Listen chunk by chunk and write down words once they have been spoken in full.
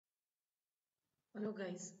Hello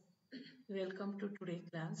guys, welcome to today's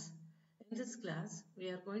class. In this class, we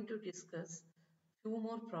are going to discuss few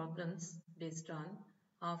more problems based on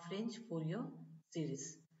half-range Fourier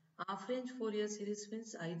series. Half-range Fourier series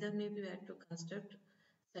means either maybe we have to construct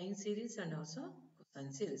sine series and also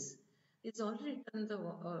cosine series. It's already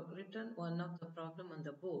written one of the problem on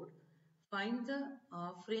the board. Find the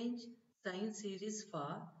half-range sine series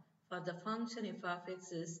for the function f of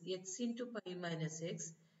x is x into pi minus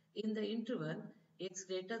x in the interval x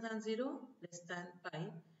greater than 0 less than pi,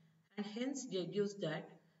 and hence deduce that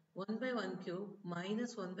 1 by 1 cube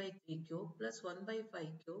minus 1 by 3 cube plus 1 by 5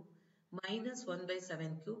 cube minus 1 by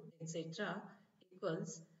 7 cube etc.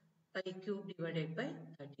 equals pi cube divided by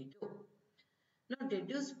 32. Now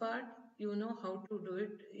deduce part, you know how to do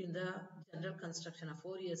it in the general construction of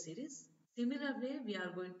Fourier series. Similar way we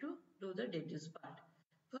are going to do the deduce part.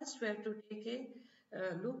 First we have to take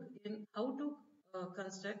a look in how to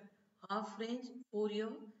construct half range Fourier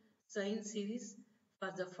sine series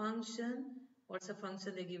for the function. What's the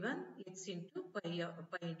function they given? X into pi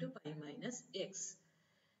into pi minus x.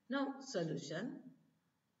 Now solution.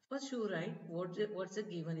 First you write what's the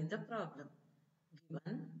given in the problem.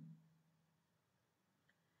 Given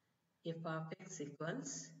f of x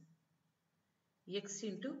equals x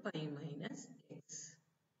into pi minus x.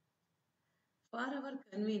 For our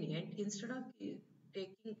convenient, instead of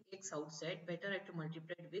taking x outside, better I have to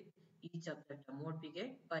multiply it with each of the term. What we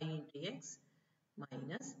get? Pi into x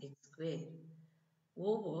minus x square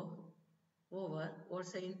over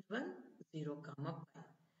what's the interval? 0 comma pi.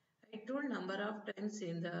 I told number of times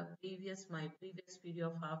in the my previous video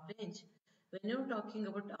of half range. When you're talking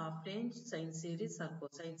about half range sine series or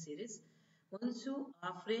cosine series, once you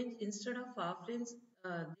half range, instead of half range,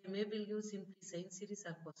 they may will use simply sine series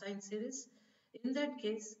or cosine series. In that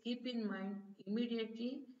case, keep in mind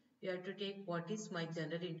immediately you have to take what is my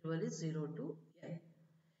general interval is 0 to n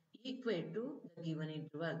equal to the given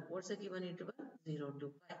interval. What's the given interval? 0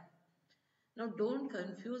 to pi. Now don't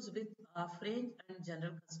confuse with half range and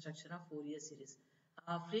general construction of Fourier series.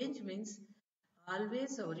 Half range means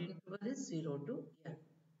always our interval is 0 to L,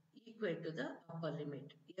 equal to the upper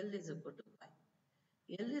limit. L is equal to pi.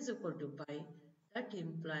 L is equal to pi. That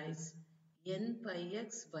implies n pi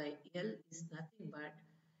x by L is nothing but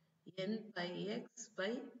n pi x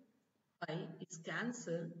by pi is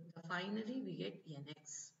cancelled. Finally we get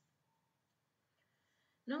nx.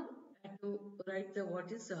 Now I have to write the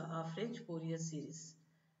what is the half range Fourier series.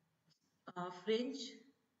 Half range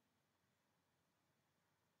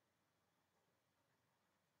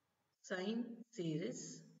sine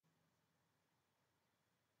series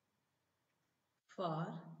for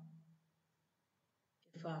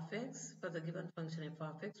f of x for the given function f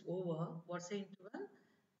of x over what's the interval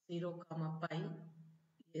 0 comma pi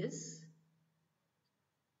is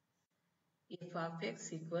f of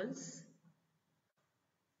x equals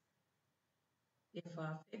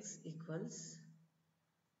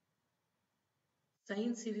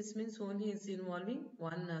sine series means only is involving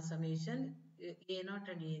one summation a naught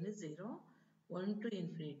and a n is 0 1 to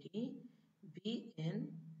infinity bn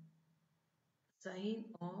sine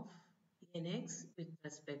of nx with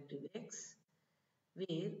respect to x,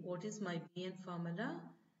 where what is my Bn formula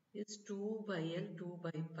is 2 by L 2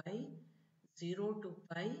 by pi 0 to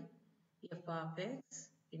pi f of x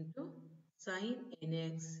into sine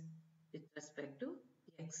nx with respect to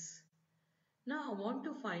x. Now I want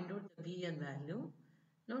to find out the Bn value.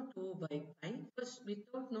 Now 2 by pi. First,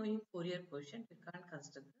 without knowing Fourier quotient, we can't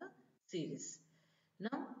construct the series.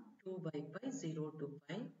 Now 2 by pi 0 to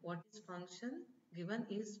pi. What is function given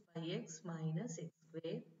is pi x minus x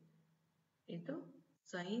square into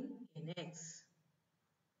sine nx,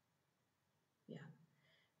 yeah,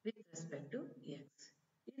 with respect to x.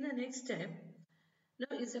 In the next step,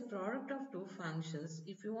 now is a product of two functions.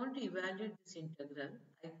 If you want to evaluate this integral,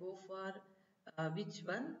 I go for which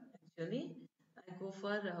one? Actually, I go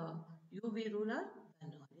for UV rule or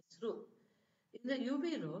Bernoulli's rule. In the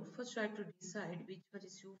UV rule, first try to decide which one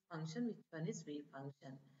is U function, which one is V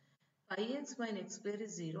function. Pi x minus x square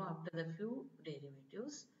is 0 after the few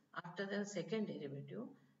derivatives. After the second derivative,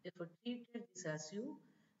 therefore treated this as u.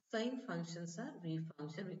 Sine functions are v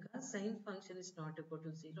function because sine function is not equal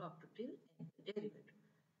to 0 up to till nth derivative.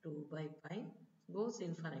 2 by pi goes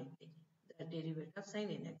infinitely. The derivative of sine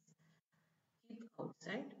nx. Keep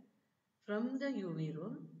outside. From the UV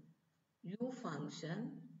rule, u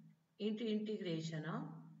function into integration of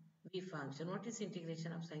v function. What is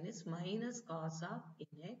integration of sine is minus cos of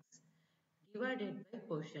nx divided by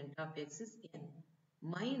quotient of x is n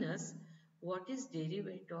minus what is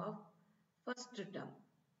derivative of first term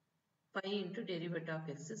pi into derivative of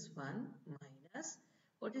x is 1 minus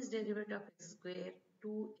what is derivative of x square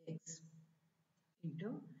 2x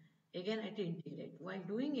into, again I have to integrate. While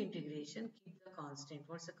doing integration, keep the constant.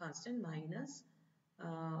 What's the constant? Minus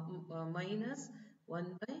 1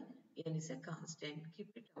 by n is a constant. Keep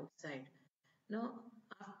it outside. Now,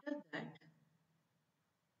 after that,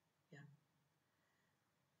 yeah,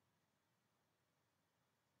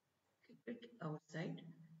 keep it outside.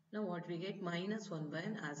 Now, what we get? Minus 1 by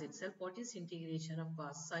n as itself. What is integration of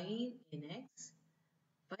cos sine nx?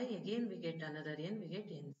 By again, we get another n, we get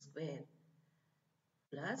n square.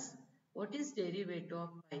 Plus, what is derivative of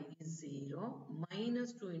pi is 0,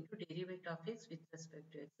 minus 2 into derivative of x with respect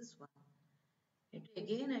to x is 1. And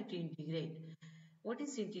again, I have to integrate. What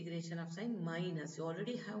is integration of sign? Minus. You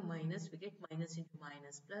already have minus, we get minus into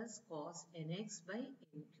minus plus cos nx by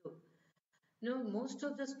n cube. Now, most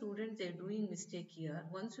of the students, they're doing mistake here.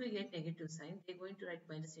 Once we get negative sign, they're going to write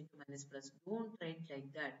minus into minus plus. Don't write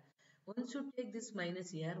like that. Once you take this minus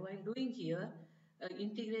here, while doing here,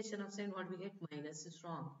 integration of sign, what we get? Minus is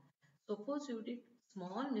wrong. Suppose you did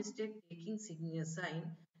small mistake taking sign,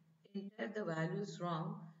 entire the value is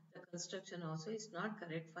wrong, the construction also is not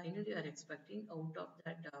correct. Finally, you are expecting out of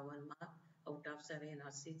that 1 mark, out of 7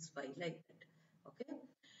 or 6, 5 like that. Okay.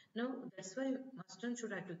 Now, that's why must and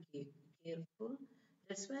should have to be careful.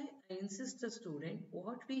 That's why I insist the student,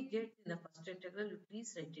 what we get in the first integral, you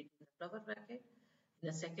please write it in the flower bracket. In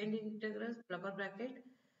the second integral, flower bracket.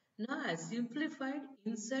 Now, as simplified,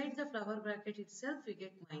 inside the flower bracket itself, we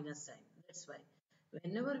get minus sign. That's why.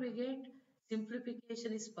 Whenever we get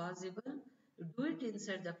simplification is possible, you do it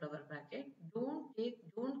inside the flower bracket.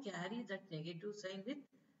 Don't carry that negative sign with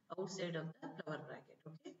outside of the flower bracket.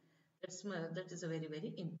 Okay. That is a very,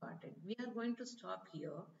 very important. We are going to stop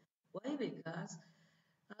here. Why? Because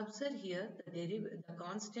observe here the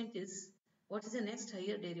constant is, what is the next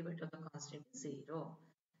higher derivative of the constant? 0.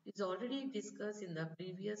 It's already discussed in the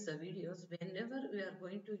previous videos. Whenever we are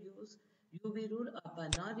going to use UV rule or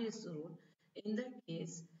Bernoulli's rule, in that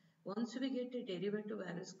case, once we get a derivative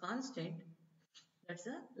value is constant, that's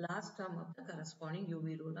the last term of the corresponding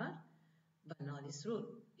UV rule or Bernoulli's rule.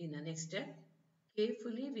 In the next step,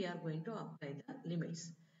 carefully we are going to apply the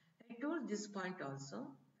limits. I told this point also.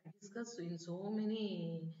 I discussed in so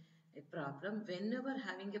many problem. Whenever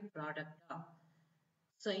having a product of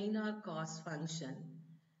sine or cos function,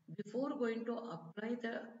 before going to apply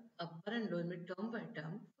the upper and lower limit term by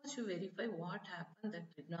term, first you verify what happened that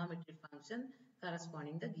trigonometric function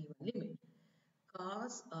corresponding the given limit.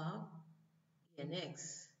 Cos of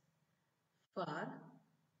nx for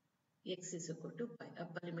x is equal to pi.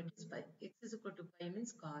 Upper limit is pi. X is equal to pi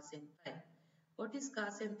means cos n pi. What is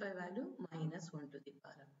cos n pi value? Minus 1 to the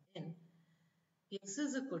power of n. X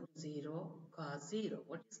is equal to 0, cos 0.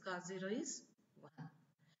 What is cos 0 is 1.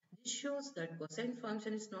 This shows that cosine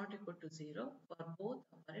function is not equal to 0 for both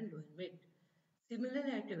upper and lower limit.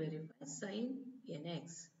 Similarly, I have to verify sin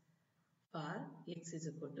nx for x is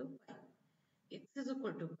equal to pi. X is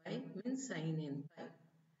equal to pi means sin n pi.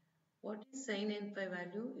 What is sin n pi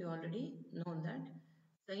value? You already know that.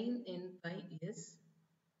 Sin n pi is,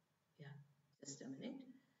 yeah, just a minute.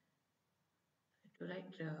 To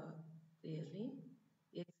write clearly,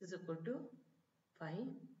 x is equal to pi,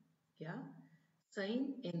 yeah.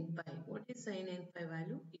 Sin n pi. What is sin n pi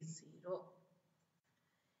value? Is 0.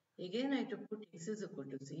 Again, I have to put x is equal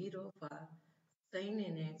to 0 for sin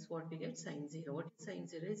nx. What we get? Sin 0. What is sin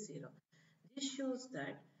 0? Is 0. This shows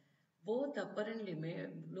that both upper and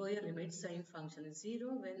lower limit sine function is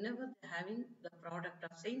 0. Whenever having the product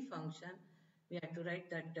of sine function, we have to write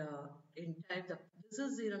that this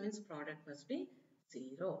is 0 means product must be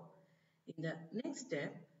 0. In the next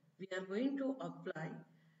step, we are going to apply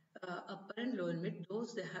upper and lower limit.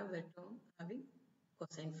 Those they have a term having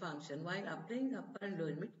cosine function. While applying upper and lower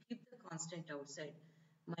limit, keep the constant outside.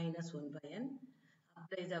 Minus 1 by n.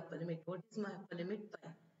 Apply the upper limit. What is my upper limit? Pi.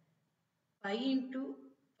 Pi into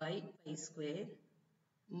pi square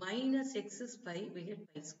minus x is pi, we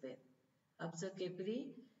get pi square. Observe carefully,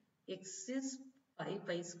 x is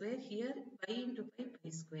pi square. Here pi into pi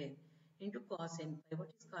square into cos n pi. What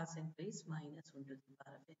is cos n pi? Is minus 1 to the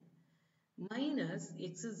power of n. Minus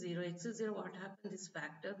x is 0. X is 0. What happened? This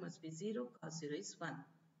factor must be 0. Cos 0 is 1.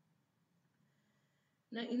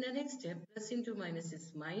 Now in the next step, plus into minus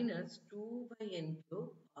is minus 2 by n cube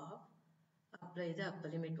of, apply the upper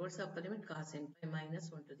limit. What's the upper limit? Cos n pi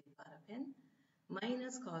minus 1 to the power of n.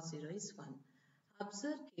 Minus cos 0 is 1.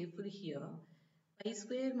 Observe carefully here. Pi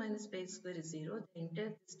square minus pi square is 0. The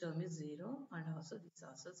entire this term is 0 and also this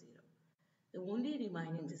also 0. The only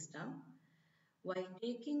remaining this term. While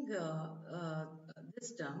taking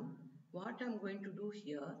this term, what I am going to do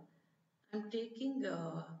here, I am taking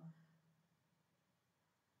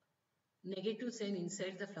negative sign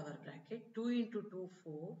inside the flower bracket. 2 into 2,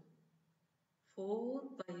 4. 4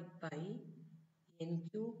 by pi n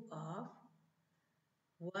cube of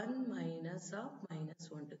 1 minus of minus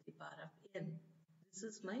 1 to the power of n. This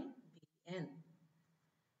is my Bn.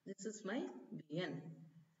 This is my Bn.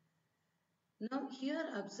 Now here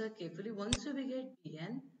observe carefully. Once we get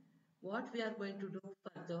Bn, what we are going to do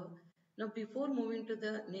further? Now before moving to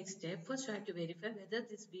the next step, first I have to verify whether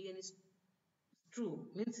this Bn is true,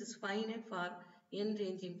 means it's finite for n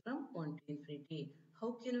ranging from 1 to infinity.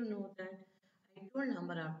 How can you know that? I told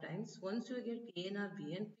number of times, once you get n or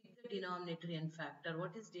bn, pick the denominator n factor.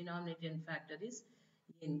 What is denominator n factor is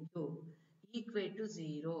n cube equal to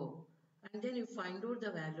 0. And then you find out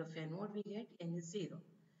the value of n. What we get? N is 0.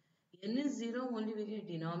 N is 0, only we get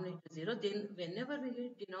denominator 0. Then whenever we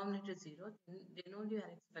get denominator 0, then only we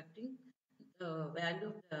are expecting the value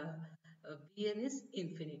of the Bn is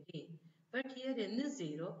infinity. But here n is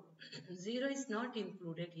 0. 0 is not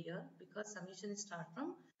included here because summation start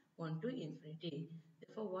from 1 to infinity.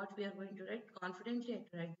 Therefore, what we are going to write? Confidently, I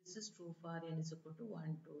have to write this is true for n is equal to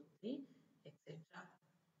 1, 2, 3, etc.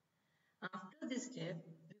 After this step,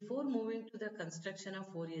 before moving to the construction of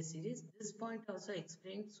Fourier series, this point also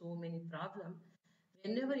explains so many problems.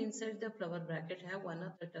 Whenever inside the flower bracket have one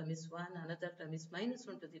of the term is 1, another term is minus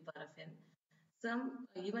 1 to the power of n. Some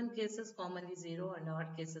even cases commonly 0 and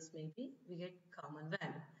odd cases maybe we get common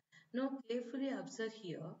value. Now carefully observe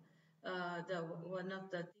here, the one of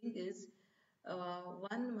the thing is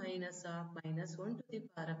 1 minus of minus 1 to the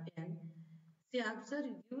power of n. See, observe,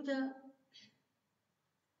 give the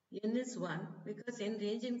n is 1 because n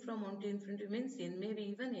ranging from 1 to infinity means n may be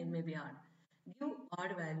even, n may be odd. Give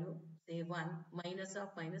odd value, say 1 minus of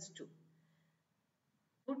minus 2.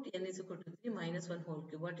 Put n is equal to 3 minus 1 whole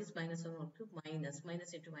cube. What is minus 1 whole cube? Minus.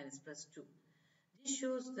 Minus into minus plus 2. This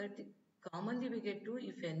shows that commonly we get 2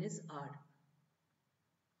 if n is odd.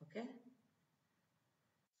 Okay.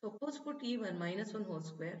 Suppose put even minus 1 whole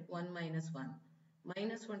square, 1 minus 1.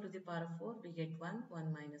 Minus 1 to the power of 4, we get 1,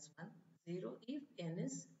 1 minus 1, 0 if n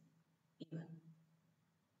is even.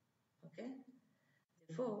 Okay.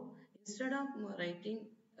 Therefore, instead of writing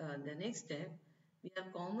the next step, we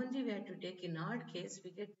have to take in odd case,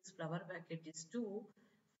 we get this flower bracket is 2.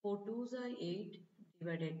 4 2s are 8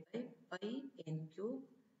 divided by pi n cube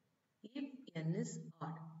if n is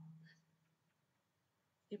odd.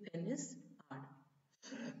 If n is odd.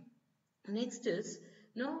 Next is,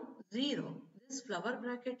 now 0. This flower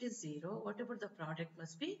bracket is 0. What about the product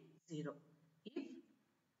must be 0 if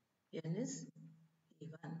n is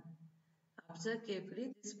even. Observe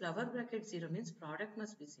carefully, this flower bracket 0 means product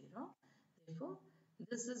must be 0. Therefore,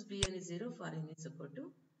 this is Bn is 0 for n is equal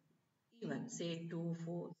to even, say 2,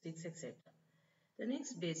 4, 6, etc. The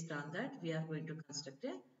next, based on that, we are going to construct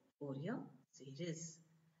a Fourier series.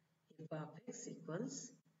 F of x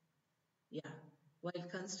equals, yeah, while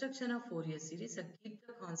construction of Fourier series, keep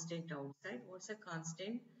the constant outside. What's a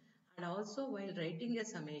constant? And also while writing a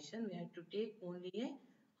summation, we have to take only a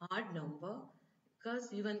odd number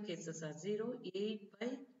because even cases are 0. 8 by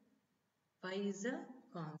pi is a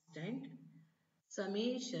constant.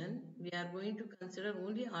 Summation, we are going to consider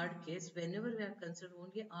only odd case. Whenever we are consider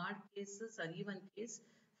only odd cases or even case,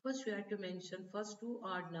 first we have to mention first two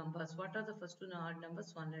odd numbers. What are the first two odd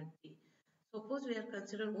numbers? 1 and 3. Suppose we are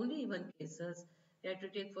considering only even cases, we have to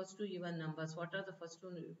take first two even numbers. What are the first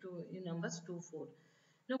two numbers? 2, 4.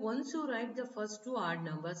 Now once you write the first two odd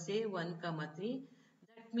numbers, say 1, 3,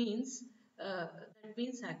 that means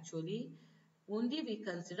actually only we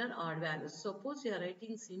consider odd values. Suppose we are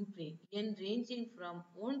writing simply n ranging from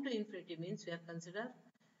 1 to infinity means we are consider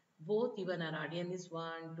both even or odd. N is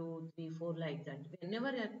 1, 2, 3, 4 like that.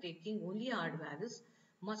 Whenever you are taking only odd values,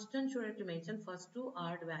 must and should have to mention first two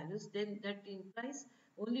odd values. Then that implies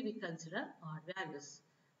only we consider odd values.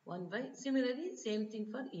 1 by, similarly same thing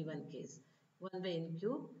for even case. 1 by n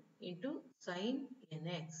cube into sine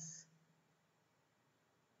nx.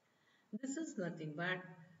 This is nothing but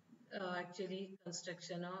actually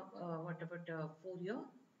construction of what about Fourier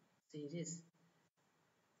series.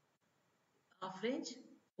 Half range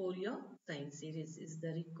Fourier sine series is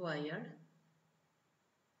the required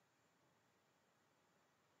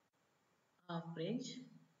half range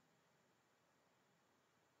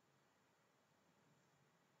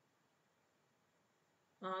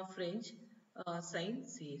sine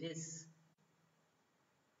series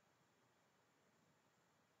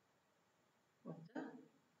of the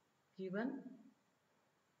given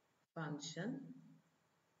function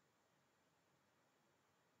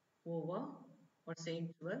over what's the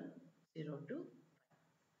interval 0 to 5.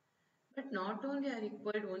 But not only I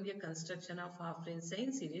required only a construction of half range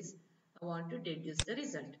sine series, I want to deduce the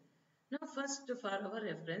result. Now first for our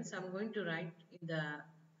reference, I'm going to write in the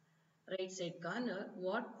right side corner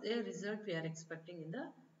what the result we are expecting in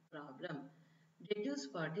the problem.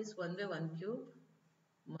 Deduced part is 1 by 1 cube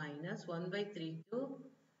minus 1 by 3 cube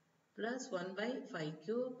plus 1 by 5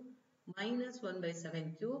 cube minus 1 by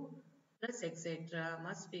 7 cube plus etc.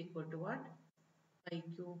 must be equal to what? 5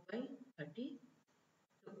 cube by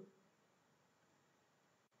 32.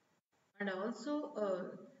 And also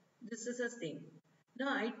this is a thing.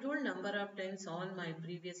 Now I told number of times on my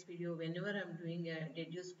previous video, whenever I'm doing a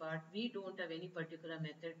deduce part, we don't have any particular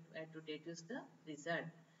method to deduce the result.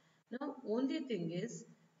 Now only thing is,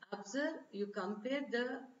 observe, you compare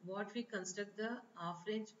the what we construct the half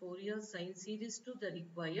range Fourier sine series to the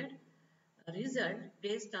required result.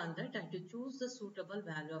 Based on that, I have to choose the suitable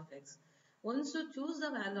value of x. Once you choose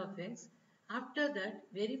the value of x, after that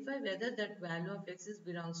verify whether that value of x is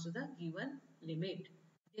belongs to the given limit.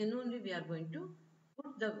 Then only we are going to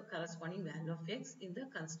put the corresponding value of x in the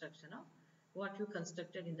construction of what you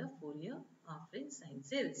constructed in the Fourier half range sine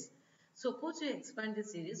series. Suppose you expand the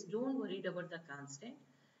series, don't worry about the constant.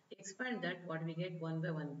 Expand that, what we get, 1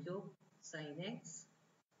 by 1 cube sine x,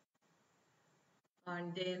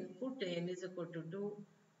 and then put n is equal to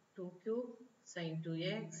 2 cube sine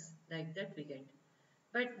 2x, like that we get.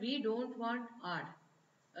 But we don't want odd,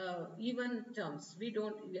 even terms. We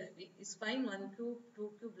don't, it's fine 1 cube,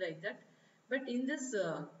 2 cube, like that. But in this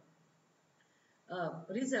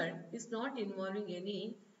result is not involving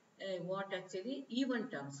any what actually even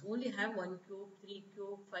terms. Only have 1 cube, 3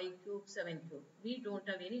 cube, 5 cube, 7 cube. We don't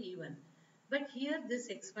have any even. But here this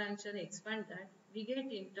expansion expand that we get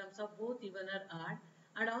in terms of both even or odd,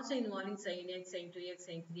 and also involving sin x, sin 2x,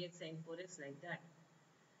 sin 3x, sin 4x, like that.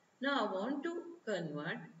 Now I want to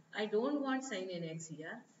convert. I don't want sin nx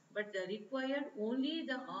here, but the required only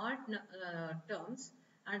the odd terms,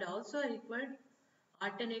 and also I required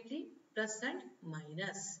alternately plus and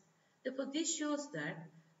minus. Therefore this shows that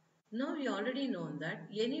now we already know that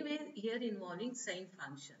anyway here involving sine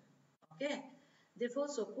function. Okay. Therefore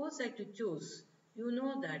suppose I to choose, you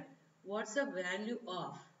know that what's the value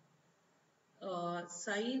of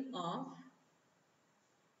sine of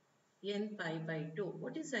n pi by 2.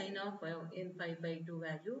 What is sine of n pi by 2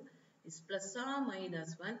 value? Is plus or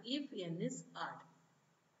minus 1 if n is odd.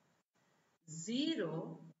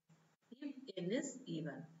 0 if n is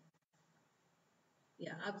even.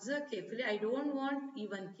 Yeah, observe carefully. I don't want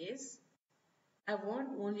even case. I want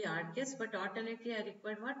only odd case, but alternately I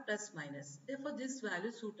require what? Plus minus. Therefore this value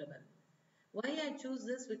is suitable. Why I choose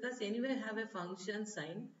this? Because anyway I have a function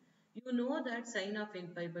sine. You know that sine of n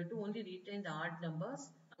pi by 2 only retain the odd numbers.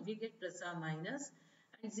 We get plus or minus,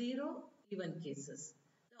 and 0 even cases.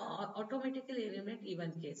 So automatically eliminate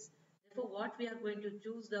even case. Therefore what we are going to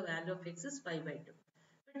choose the value of x is pi by 2.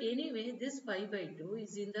 But anyway this pi by 2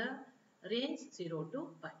 is in the range 0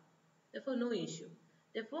 to pi. Therefore no issue.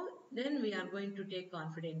 Therefore then we are going to take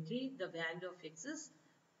confidently the value of x is,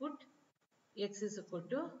 put x is equal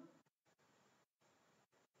to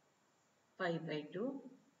pi by 2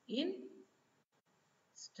 in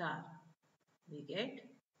star. We get,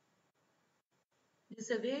 this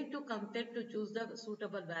is a way to compare to choose the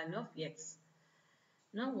suitable value of x.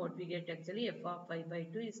 Now what we get actually, f of pi by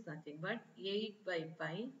 2 is nothing but 8 by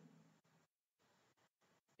pi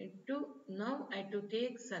into, now I have to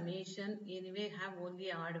take summation, anyway have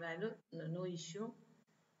only odd value, no issue.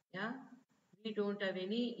 Yeah, we don't have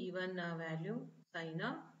any even value, sine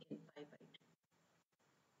of n pi by 2.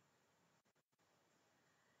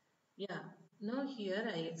 Yeah, now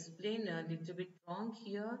here I explain a little bit wrong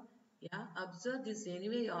here. Yeah, observe this,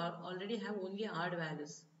 anyway you already have only odd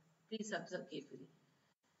values. Please observe carefully.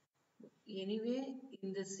 Anyway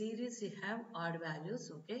in the series you have odd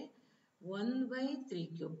values. Okay, 1 by 3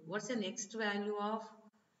 cube. What's the next value of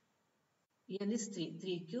n is 3?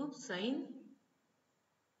 3 cube sine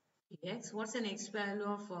x. What's the next value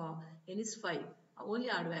of n is 5? Only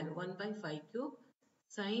odd value, 1 by 5 cube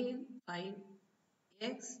sine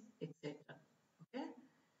 5x, etc. Okay,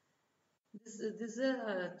 this is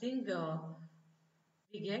a thing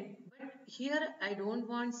we get, but here I don't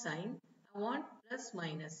want sign, I want plus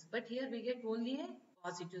minus, but here we get only a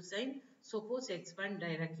positive sign. Suppose expand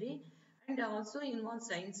directly, and also involve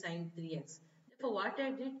sine 3x. Therefore what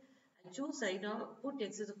I did, I choose sine of, put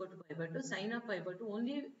x is equal to pi by 2, sine of pi by 2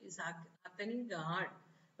 only is happening odd,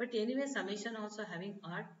 but anyway summation also having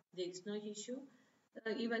odd, there is no issue.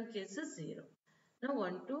 Even case is 0. Now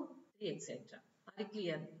 1, 2, 3, etc. Are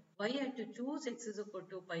clear? Why I have to choose x is equal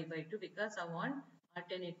to pi by 2? Because I want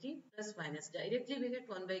alternative plus minus. Directly we get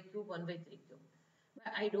 1 by cube, 1 by 3 cube.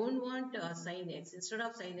 But I don't want sin x. Instead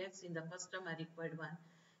of sin x in the first term I required 1.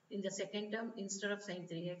 In the second term, instead of sin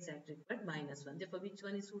 3x, I required minus 1. Therefore, which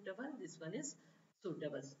one is suitable? This one is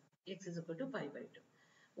suitable. X is equal to pi by 2.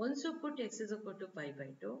 Once you put x is equal to pi by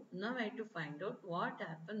 2, now I have to find out what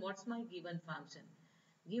happened, what's my given function.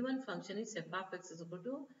 Given function is f of x is equal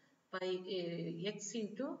to pi x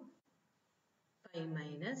into pi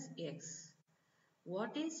minus x.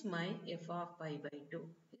 What is my f of pi by 2?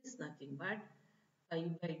 Is nothing but pi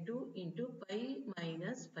by 2 into pi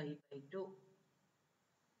minus pi by 2.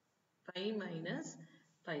 Pi minus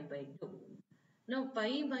pi by 2. Now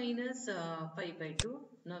pi minus pi by 2.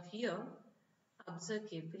 Now here observe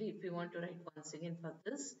carefully if you want to write once again for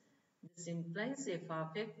this. This implies f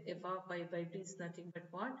of x, f of pi by 2 is nothing but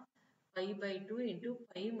what? Pi by 2 into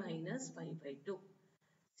pi minus pi by 2.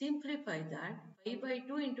 Simplify that. Pi by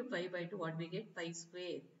 2 into pi by 2, what we get? Pi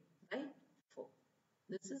square by 4.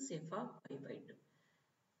 This is f of pi by 2.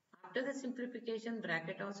 After the simplification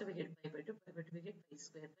bracket also we get pi by 2, we get pi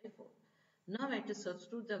square by 4. Now I have to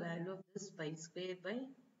substitute the value of this pi square by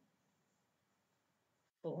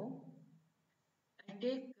 4. I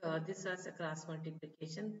take this as a cross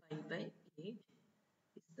multiplication, pi by 8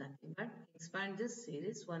 is nothing but expand this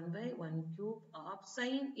series 1 by 1 cube of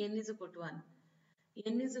sine n is equal to 1.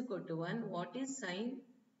 N is equal to 1. What is sine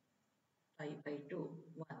pi by 2?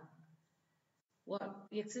 1. What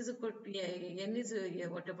x is equal to n is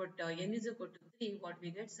what about n is equal to 3? What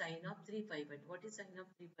we get? Sine of 3 pi by 2. What is sine of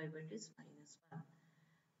 3 pi by 2? Is minus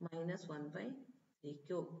 1. Minus 1 by 3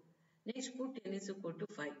 cube. Next put n is equal to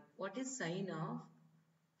 5. What is sine of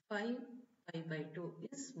 5 pi by 2?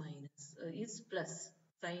 Is minus is plus.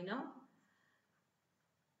 Sine of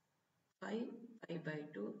 5 pi by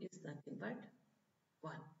 2 is nothing but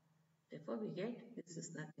 1. Therefore we get this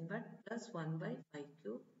is nothing but plus 1 by 5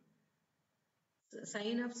 cube.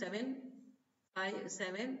 Sine of 7 pi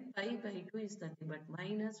by 2 is nothing but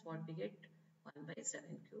minus what we get 1 by 7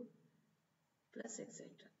 cube plus etc.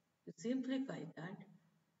 You simplify that,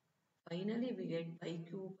 finally we get pi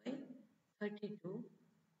cube by 32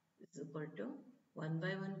 is equal to 1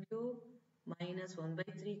 by 1 cube minus 1 by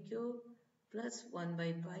 3 cube plus 1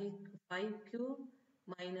 by 5 cube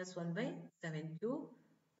minus 1 by 7 cube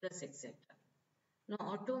plus etc. Now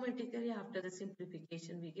automatically after the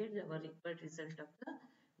simplification we get our required result of the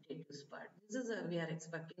deduced part. This is we are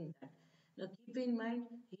expecting that. Now keep in mind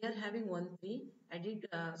here having 1 3, I did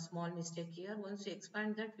a small mistake here. Once you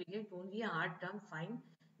expand that we get only odd term, fine.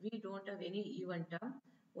 We don't have any even term.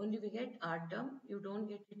 Only we get odd term, you don't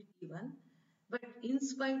get it even. But in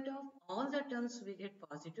spite of all the terms we get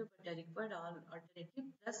positive, but I required all alternative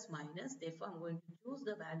plus minus. Therefore I'm going to choose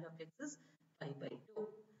the value of x is pi by 2.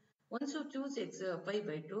 Once you choose x pi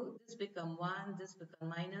by 2, this become 1, this become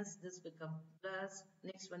minus, this become plus,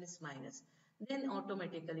 next one is minus. Then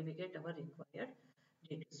automatically we get our required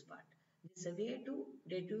deduce part. This is a way to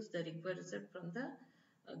deduce the required result from the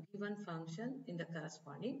given function in the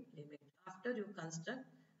corresponding limit. After you construct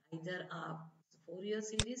either a Fourier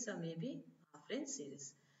series or maybe a French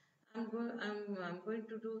series. I'm going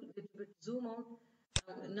to do a little bit zoom out.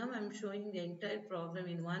 Now I'm showing the entire problem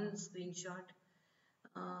in one screenshot.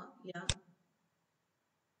 Yeah,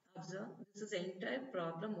 observe this is the entire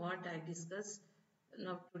problem what I discussed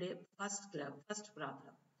now today. First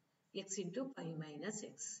problem, x into pi minus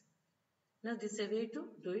x. Now this is a way to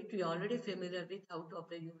do it. We are already familiar with how to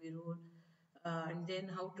apply UV rule and then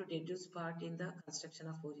how to deduce part in the construction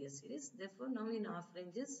of Fourier series. Therefore, now in half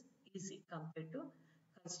range is easy compared to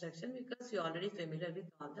construction because you are already familiar with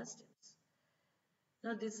all the steps.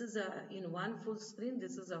 Now this is in one full screen.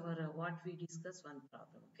 This is our what we discuss one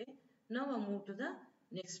problem. Okay. Now I move to the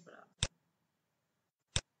next problem.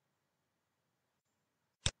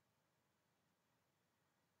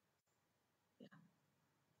 Yeah.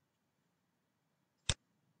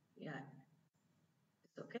 Yeah.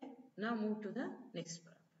 It's okay. Now move to the next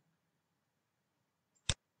problem.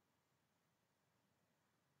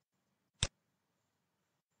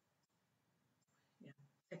 Yeah.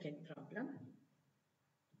 Second problem.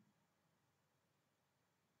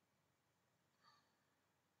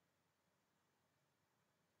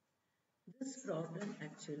 This problem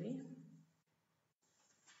actually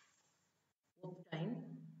obtained.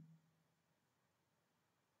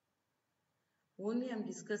 Only I am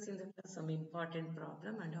discussing some important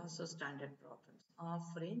problem and also standard problems of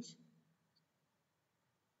range.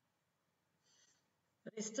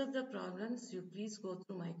 Rest of the problems you please go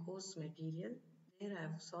through my course material. There I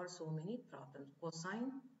have solved so many problems.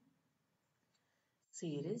 Cosine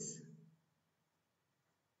series,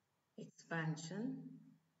 expansion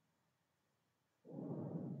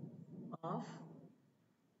of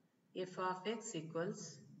f of x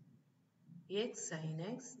equals x sin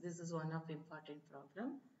x. This is one of important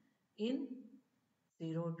problem. in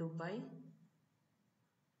 0 to pi,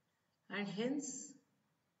 and hence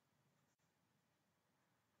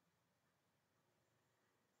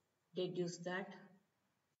deduce that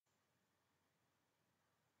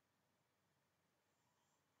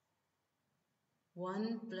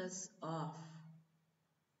 1 plus of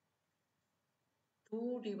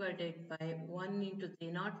 2 divided by 1 into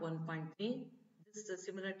 3 not 1.3. This is a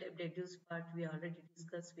similar type deduced part we already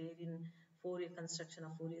discussed where in Fourier construction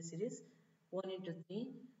of Fourier series. 1 into 3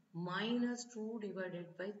 minus 2 divided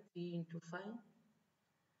by 3 into 5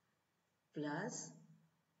 plus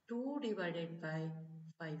 2 divided by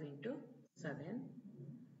 5 into 7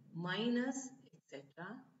 minus etc.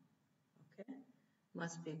 Okay,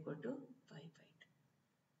 must be equal to 5 by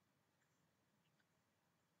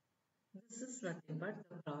 2. This is nothing but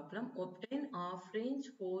the problem. Obtain half-range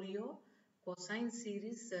Fourier cosine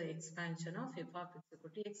series expansion of f of x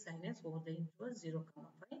equal to x sin s over the interval 0,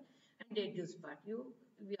 pi and deduce part.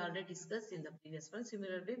 We already discussed in the previous one.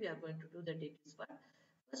 Similarly, we are going to do the deduce part.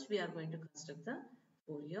 First, we are going to construct the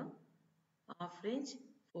Fourier half-range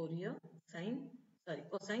Fourier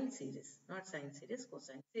cosine series, not sine series,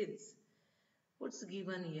 cosine series. What's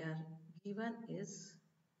given here? Given is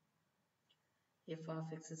f of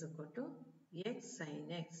x is equal to x sin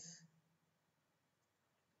x.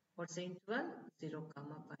 What's the interval? 0,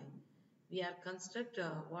 pi. We are construct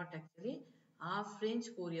what actually? Half range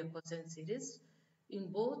Fourier cosine series.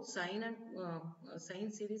 In both sine and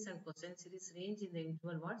sine series and cosine series range in the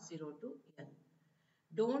interval what? 0 to L.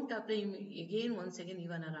 Don't apply again once again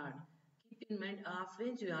even or odd. Keep in mind half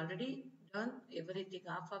range we already done everything.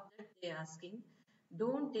 Half of that they asking.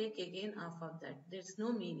 Don't take again half of that. There's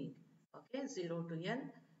no meaning. Okay, 0 to L,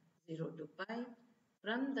 0 to pi.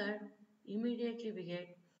 From that immediately we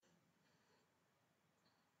get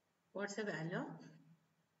what's the value of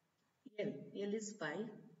L? L is pi.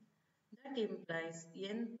 That implies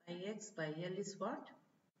n pi x by L is what?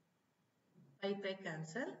 Pi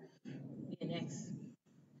cancel nx.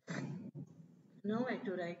 Now I have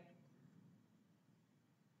to write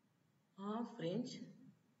half range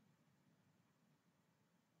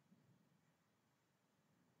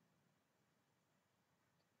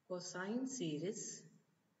cosine series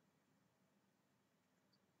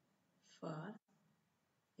for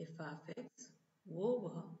f of x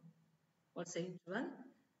over what's the interval?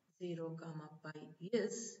 0, pi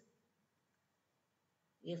is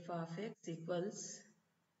f of x equals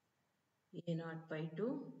a naught by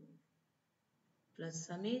 2 plus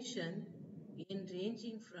summation n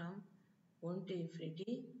ranging from 1 to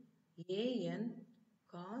infinity an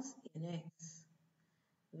cos nx,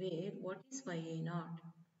 where what is my a naught?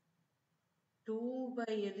 2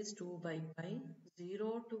 by L is 2 by pi,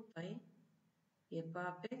 0 to pi f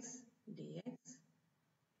of x dx.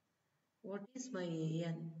 What is my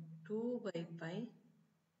an? 2 by pi,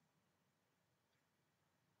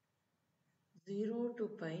 0 to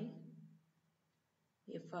pi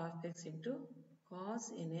f of x into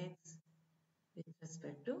cos nx with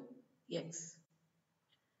respect to x.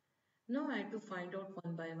 Now I have to find out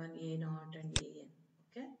one by one a naught and an.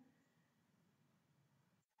 Okay.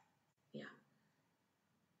 Yeah.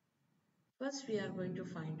 First we are going to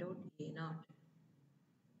find out a naught.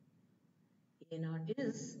 A naught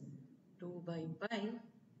is 2 by pi,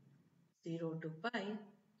 0 to pi.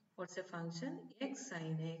 What's a function? X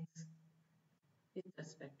sin x with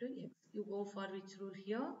respect to x. You go for which rule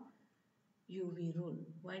here? UV rule.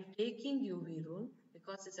 While taking UV rule,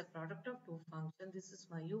 because it's a product of two functions, this is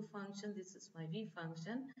my u function, this is my v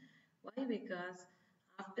function. Why? Because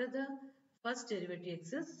after the first derivative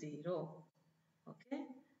x is 0. Okay.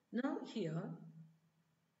 Now here,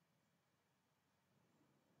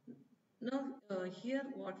 here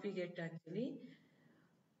what we get actually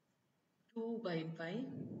 2 by pi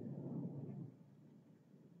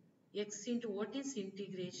x into what is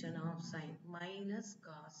integration of sine minus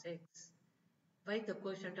cos x by the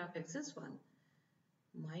quotient of x is 1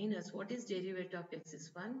 minus what is derivative of x is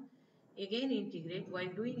 1. Again integrate. While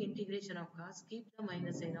doing integration of cos, keep the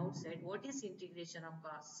minus sign outside. What is integration of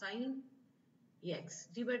cos? Sine x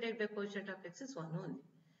divided by quotient of x is 1 only.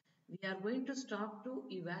 We are going to stop to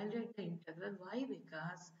evaluate the integral. Why?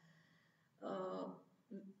 Because uh,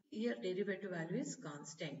 here derivative value is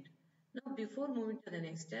constant. Now before moving to the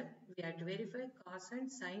next step, we have to verify cos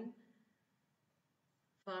and sine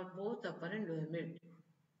for both upper and lower limit.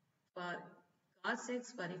 For cos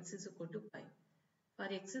x, for x is equal to pi. For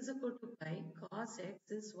x is equal to pi, cos x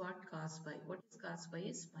is what? Cos pi. What is cos pi?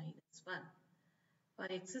 Is minus 1.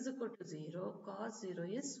 For x is equal to 0, cos 0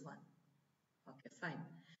 is 1. Okay, fine.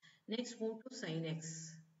 Next move to sin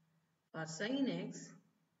x. For sin x,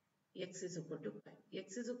 x is equal to pi.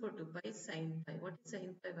 X is equal to pi sin pi. What is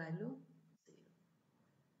sin pi value?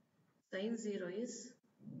 0. Sin 0 is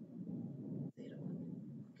 0.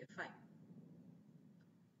 Okay, fine.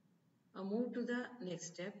 Move to the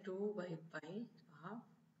next step. 2 by pi half.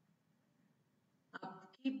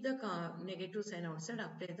 Keep the negative sign outside.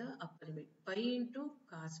 Apply the upper limit. Pi into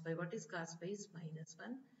cos pi. What is cos pi? Is minus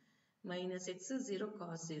 1. Minus x is 0.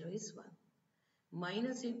 Cos 0 is 1.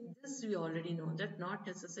 Minus this we already know that not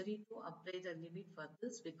necessary to apply the limit for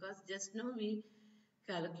this because just now we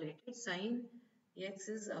calculated sin x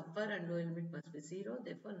is upper and lower limit must be 0,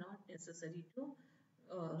 therefore not necessary to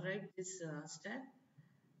write this step.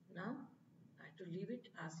 Now I have to leave it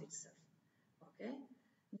as itself. Okay,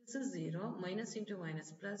 this is 0. Minus into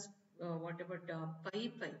minus plus what about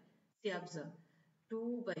pi pi? See, observe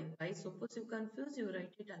 2 by pi. Suppose you confuse, you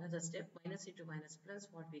write it another step. Minus into minus plus,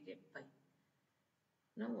 what we get? Pi.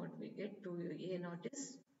 Now what we get? 2 a naught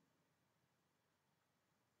is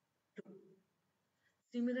 2.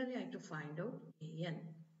 Similarly, I have to find out an.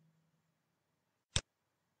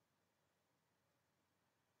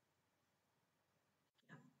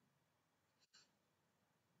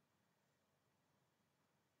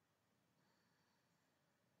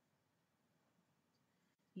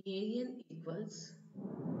 An equals,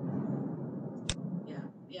 yeah,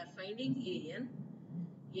 we are finding an.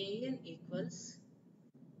 An equals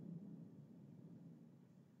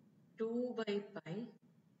 2 by pi,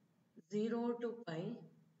 0 to pi,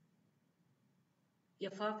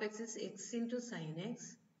 f of x is x into sin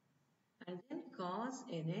x, and then cos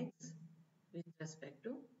nx with respect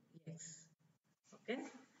to x. Okay.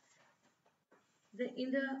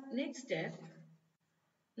 In the next step,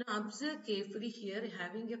 now observe carefully here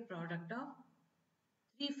having a product of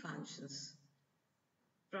three functions.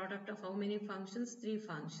 Product of how many functions? Three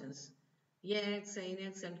functions. X, sin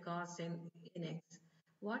x and cos nx.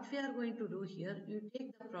 What we are going to do here, you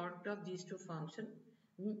take the product of these two functions,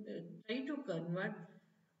 try to convert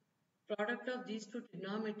product of these two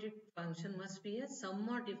trigonometric function must be a sum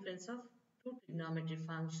or difference of two trigonometric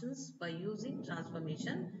functions by using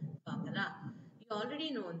transformation formula. You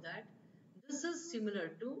already know that this is similar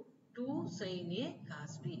to 2 sin A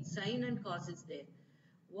cos B. Sin and cos is there.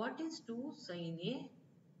 What is 2 sin A?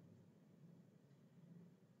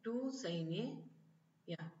 2 sin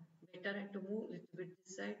A. Yeah, better I to move little bit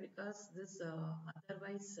this side because this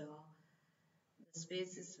otherwise the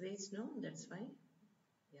space is waste. No, that's why.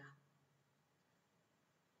 Yeah,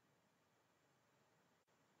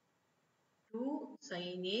 2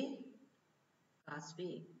 sin A cos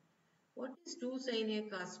B. What is 2 sin A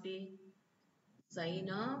cos B? Sin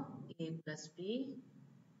of A plus B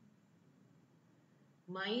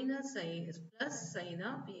minus sin plus sin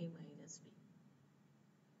of A minus B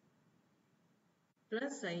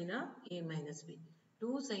plus sin of A minus B.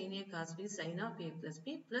 2 sin A cos B sin of A plus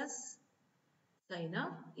B plus sin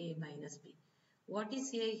of A minus B. What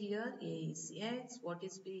is A here? A is x. What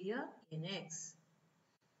is B here? Nx.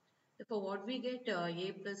 Therefore, what we get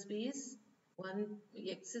A plus B is 1,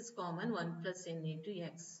 x is common, 1 plus n into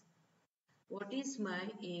x. What is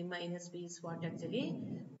my A minus B is what actually?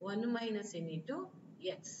 1 minus n into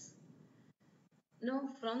x. Now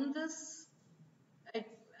from this,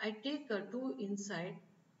 I take 2 inside.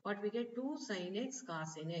 What we get? 2 sin x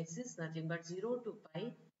cos nx is nothing but 0 to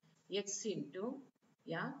pi x into,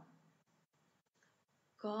 yeah,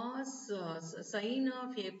 cos sin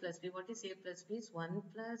of A plus B. What is A plus B? Is 1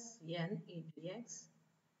 plus n into x.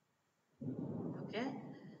 Okay.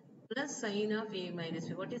 Plus sin of A minus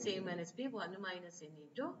B. What is A minus B? 1 minus n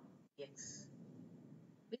into x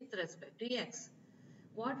with respect to x.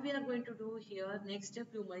 What we are going to do here, next step,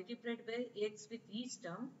 you multiply by x with each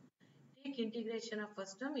term. Take integration of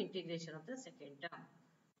first term, integration of the second term.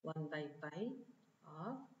 1 by pi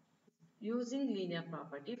of, using linear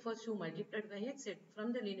property. First you multiply by x.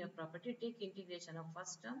 From the linear property, take integration of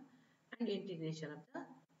first term and integration of the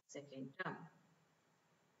second term.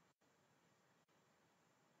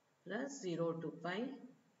 Plus 0 to pi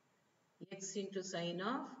x into sin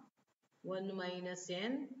of 1 minus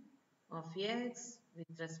n of x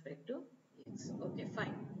with respect to x. Okay,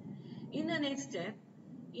 fine. In the next step,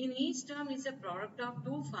 in each term is a product of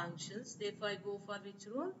two functions. Therefore, I go for which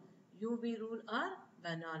rule? UV rule or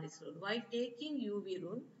Bernoulli's rule. While taking UV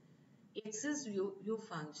rule, x is u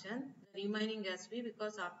function. The remaining has b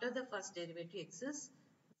because after the first derivative x is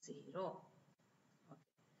 0. Okay.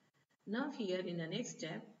 Now here in the next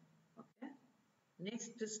step, okay,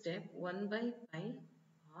 next step 1 by pi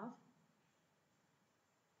of,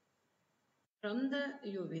 from the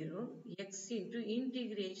UV rule, x into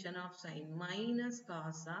integration of sin minus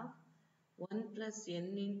cos of 1 plus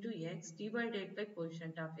n into x divided by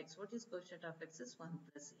quotient of x. What is quotient of x is 1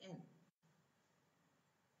 plus n.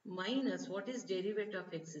 Minus what is derivative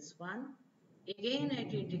of x is 1. Again I have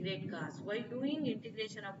to integrate cos. While doing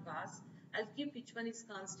integration of cos, I'll keep which one is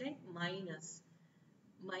constant? Minus.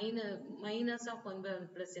 Minus of 1 by 1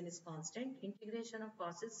 plus n is constant. Integration of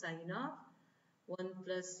cos is sine of 1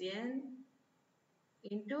 plus n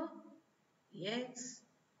into x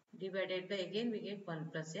divided by, again we get 1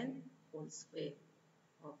 plus n whole square.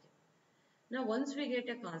 Okay. Now once we get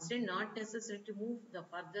a constant, not necessary to move the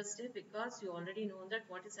further step because you already know that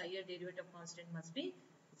what is higher derivative of constant must be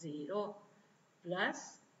 0 plus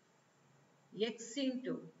x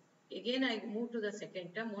into, again I move to the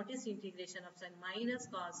second term. What is integration of sin? Minus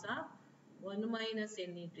cos of 1 minus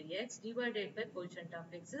n into x divided by quotient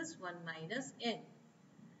of x is 1 minus n.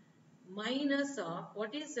 Minus of,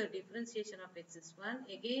 what is the differentiation of x is 1?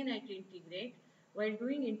 Again I have to integrate. While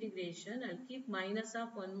doing integration, I'll keep minus of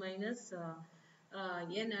 1 minus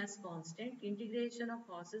n as constant. Integration of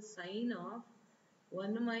cos is sine of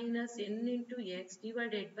 1 minus n into x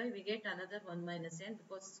divided by, we get another 1 minus n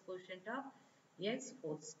because it's quotient of x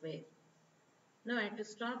whole square. Now I have to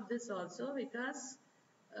stop this also because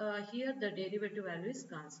here the derivative value is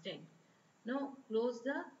constant. Now close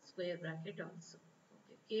the square bracket also.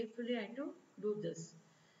 Okay, carefully I have to do this.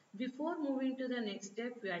 Before moving to the next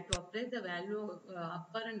step, we have to apply the value of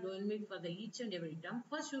upper and lower limit for the each and every term.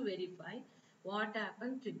 First you verify what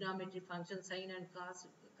happened, trigonometry function sine and cos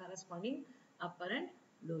corresponding upper and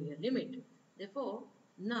lower limit. Therefore,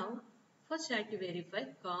 now first I have to verify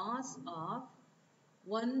cos of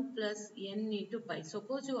 1 plus n into pi.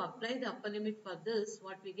 Suppose you apply the upper limit for this,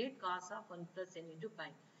 what we get? Cos of 1 plus n into pi.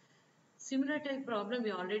 Similar type problem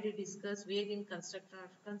we already discussed wherein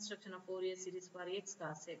construction of Fourier series for x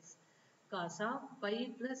cos x. Cos of pi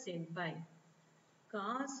plus n pi.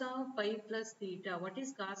 Cos of pi plus theta. What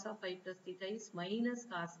is cos of pi plus theta? Is minus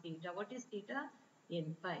cos theta. What is theta?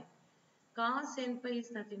 N pi. Cos n pi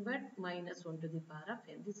is nothing but minus 1 to the power of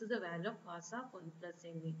n. This is the value of cos of 1 plus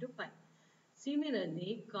n into pi.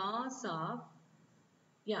 Similarly, cos of,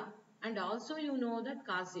 and also you know that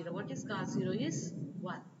cos 0. What is cos 0? Is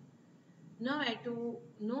 1. Now I have to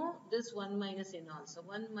know this 1 minus n also.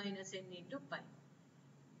 1 minus n into pi.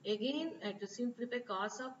 Again I have to simplify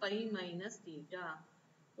cos of pi minus theta.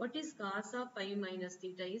 What is cos of pi minus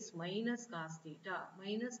theta? Is minus cos theta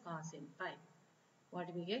minus cos n pi. What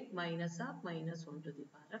we get? Minus of minus 1 to the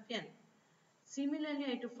power of n. Similarly, I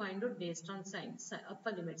have to find out based on sine.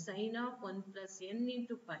 Upper limit. Sine of 1 plus n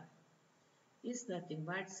into pi is nothing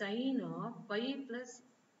but sine of pi plus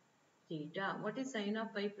theta. What is sine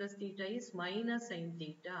of pi plus theta? Is minus sine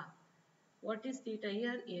theta. What is theta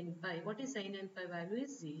here? N pi. What is sine n pi value?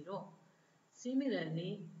 Is 0.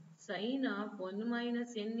 Similarly, sine of 1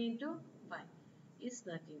 minus n into pi is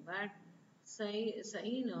nothing but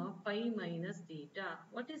sine of pi minus theta.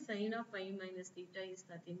 What is sine of pi minus theta? Is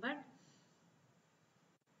nothing but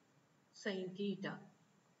sine theta.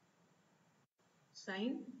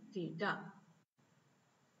 Sine theta.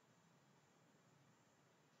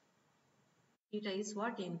 Theta is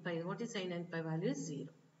what? N pi. What is sine n pi value? Is 0.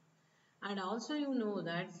 And also you know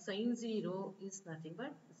that sine 0 is nothing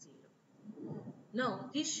but 0. Now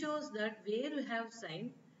this shows that where you have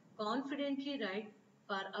sine, confidently write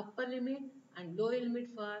for upper limit and lower limit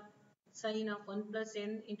for sine of 1 plus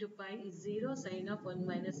n into pi is 0, sine of 1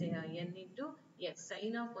 minus n into x.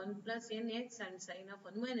 Sine of 1 plus n x and sine of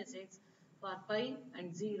 1 minus x for pi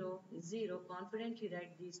and 0 is 0. Confidently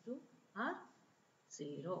write these two are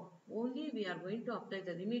 0. Only we are going to apply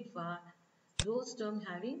the limit for those terms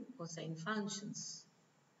having cosine functions.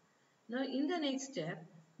 Now in the next step,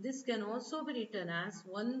 this can also be written as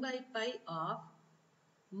 1 by pi of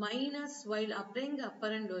minus, while applying the upper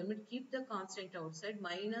and lower limit, keep the constant outside,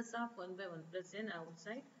 minus of 1 by 1 plus n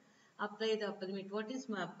outside, apply the upper limit. What is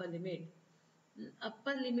my upper limit?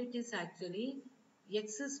 Upper limit is actually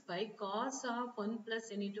x is pi, cos of 1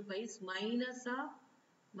 plus n into pi is minus of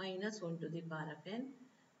minus 1 to the power of n,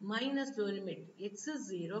 minus lower limit, x is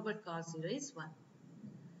 0 but cos 0 is 1.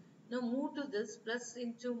 Now move to this, plus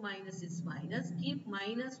into minus is minus. Keep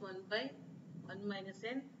minus 1 by 1 minus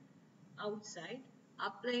n outside.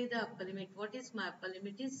 Apply the upper limit. What is my upper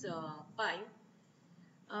limit? Is pi.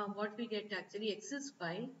 What we get actually? X is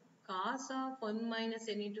pi. Cos of 1 minus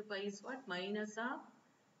n into pi is what? Minus of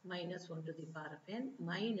minus 1 to the power of n.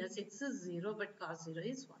 Minus x is 0 but cos 0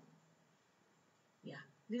 is 1. Yeah.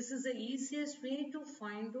 This is the easiest way to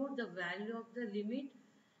find out the value of the limit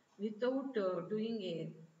without doing a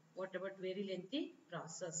very lengthy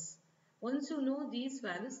process. Once you know these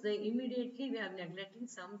values, then immediately we are neglecting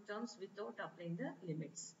some terms without applying the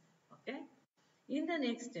limits. Okay. Okay. In the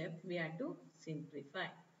next step, we have to simplify.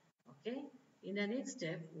 Okay. In the next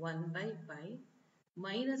step, 1 by pi,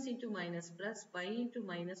 minus into minus plus, pi into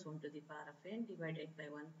minus 1 to the power of n divided by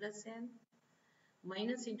 1 plus n,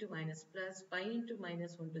 minus into minus plus, pi into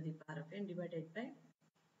minus 1 to the power of n divided by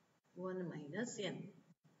 1 minus n.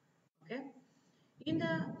 Okay. In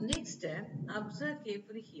the next step, observe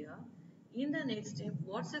carefully here. In the next step,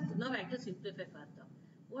 now I have to simplify further.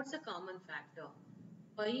 What's the common factor?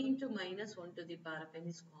 Pi into minus 1 to the power of n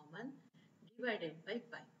is common, divided by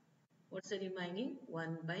pi. What's the remaining?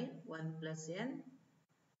 1 by 1 plus n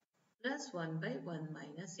plus 1 by 1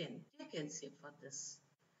 minus n. Take LCM for this.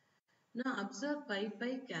 Now observe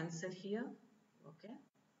pi cancel here. Okay.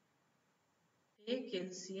 Take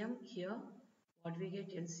LCM here. What we get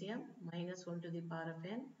LCM? Minus 1 to the power of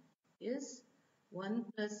n is 1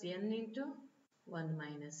 plus n into 1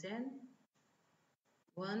 minus n.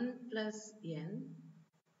 1 plus n.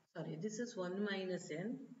 Sorry, this is 1 minus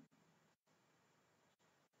n.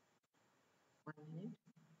 1 minute.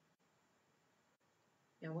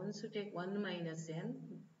 Yeah, once you take 1 minus n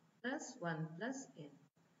plus 1 plus n.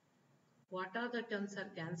 What are the terms are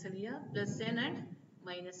cancelled here? Plus n and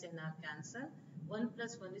minus n are cancelled. 1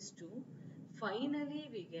 plus 1 is 2. Finally,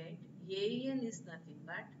 we get an is nothing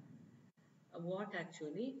but what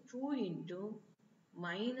actually? 2 into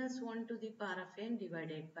minus 1 to the power of n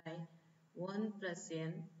divided by 1 plus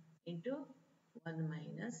n into 1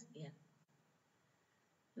 minus n.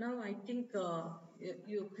 Now I think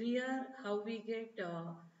you clear how we get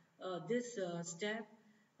this step.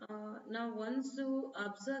 Now once you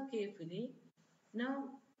observe carefully, now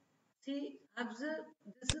see, observe,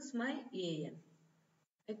 this is my an.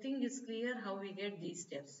 I think it's clear how we get these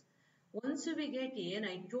steps. Once we get an,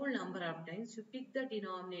 I told number of times, you pick the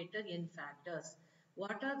denominator n factors.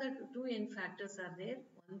 What are the two n factors are there?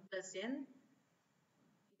 1 plus n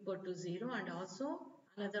equal to 0, and also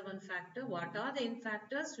another one factor. What are the n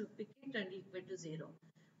factors? You pick it and equal to 0.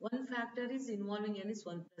 One factor is involving n is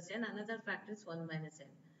 1 plus n, another factor is 1 minus n.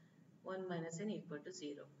 1 minus n equal to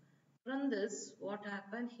 0. From this, what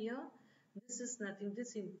happened here? This is nothing.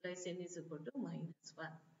 This implies n is equal to minus 1.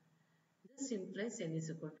 This implies n is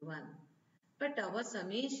equal to 1. But our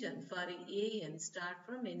summation for an start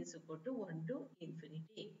from n is equal to 1 to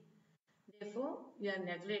infinity. Therefore, we are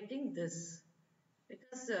neglecting this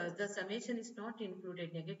because the summation is not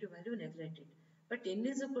included, negative value neglected. But n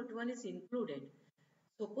is equal to 1 is included.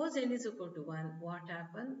 Suppose n is equal to 1, what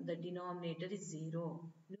happened? The denominator is 0.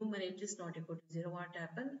 Numerator is not equal to 0. What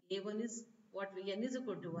happened? A1 is what we n is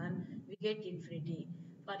equal to 1, we get infinity.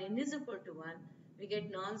 For n is equal to 1, we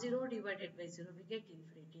get non-zero divided by 0, we get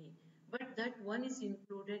infinity. But that 1 is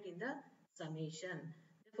included in the summation.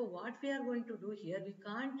 Therefore, what we are going to do here, we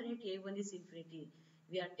can't write a1 is infinity.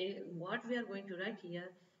 What we are going to write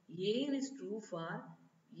here, an is true for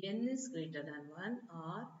n is greater than 1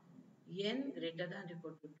 or n greater than or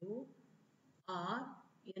equal to 2 or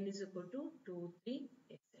n is equal to 2, 3,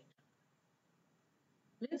 etc.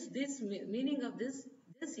 Means this meaning of this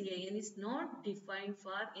an is not defined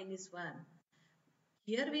for n is 1.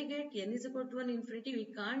 Here we get n is equal to 1 infinity. We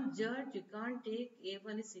can't judge, we can't take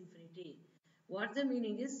a1 is infinity. What the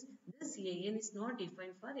meaning is, this an is not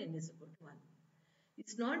defined for n is equal to 1.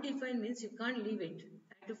 It's not defined means you can't leave it.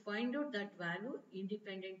 And to find out that value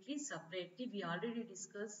independently, separately, we already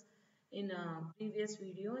discussed in a previous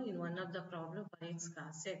video in one of the problem for x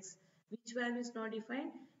cos x. Which value is not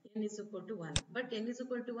defined? N is equal to 1. But n is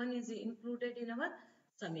equal to 1 is included in our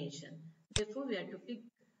summation. Therefore, we have to pick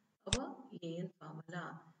our an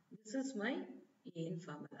formula. This is my an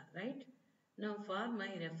formula, right? Now, for my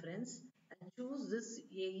reference, I choose this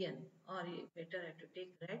an, or better I have to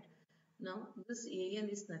take red. Now, this an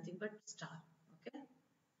is nothing but star. Okay.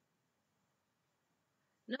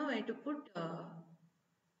 Now, I have to put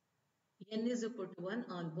n is equal to 1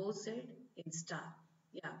 on both sides in star.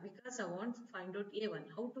 Yeah, because I want to find out a1.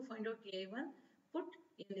 How to find out a1? Put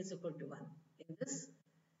n is equal to 1 in this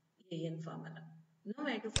an formula. Now,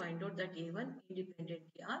 I have to find out that a1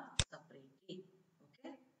 independently or separately.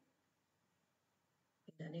 Okay.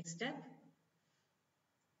 In the next step,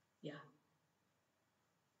 yeah.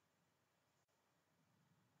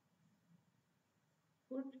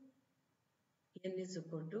 Put n is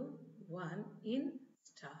equal to 1 in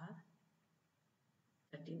star.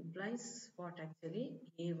 That implies what actually?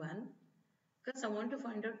 A1. Because I want to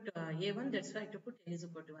find out A1, that's why I have to put n is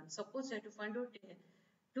equal to 1. Suppose I have to find out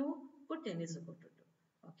 2, put n is equal to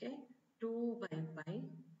 2. Okay. 2 by pi.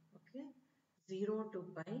 Okay. 0 to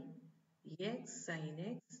pi. X sin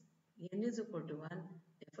x. N is equal to 1.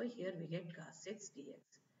 Therefore, here we get cos x dx.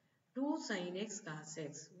 2 sin x cos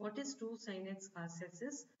x. What is 2 sin x cos x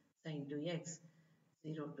is sine to x,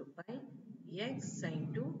 0 to pi, x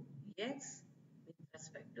sine to x with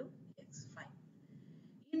respect to x. Fine.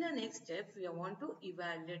 In the next step, we want to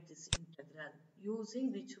evaluate this integral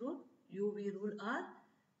using which rule? UV rule or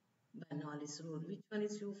Bernoulli's rule. Which one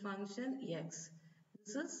is U function? X.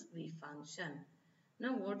 This is V function.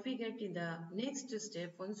 Now what we get in the next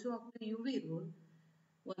step, once you apply UV rule,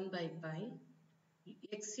 1 by pi,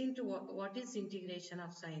 x into what is integration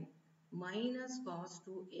of sine? Minus cos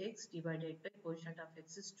 2x divided by quotient of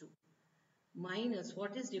x is 2. Minus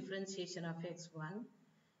what is differentiation of x? 1.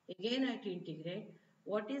 Again I have to integrate.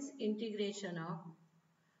 What is integration of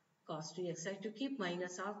cos 2x? I have to keep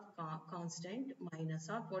minus of constant. Minus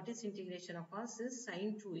of what is integration of cos is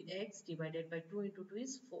sine 2x divided by 2 into 2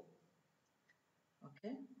 is 4.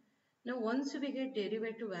 Okay. Now once we get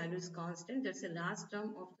derivative value is constant, that's the last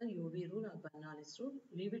term of the UV rule or Bernoulli's rule.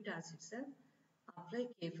 Leave it as itself. Apply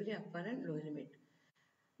carefully upper and lower limit.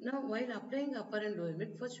 Now while applying upper and lower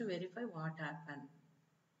limit, first you verify what happened.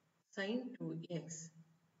 Sine 2x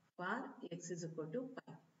for x is equal to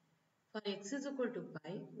pi. For x is equal to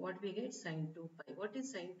pi, what we get? Sine 2 pi. What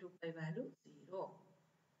is sine 2 pi value? 0.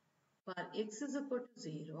 For x is equal to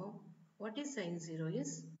 0, what is sine 0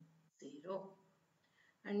 is 0.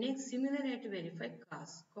 And next, similarly, I have to verify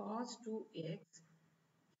cos. Cos 2x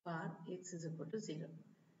for x is equal to 0.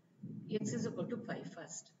 X is equal to pi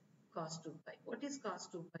first. Cos 2 pi. What is cos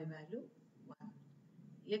 2 pi value? 1.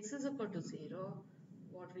 X is equal to 0.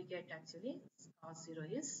 What we get actually? Cos 0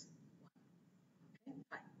 is 1. Okay,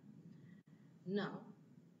 fine. Now,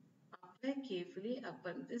 apply carefully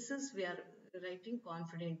upper. This is we are writing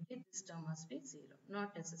confidently. This term must be 0.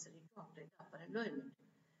 Not necessary to apply the upper and lower limit.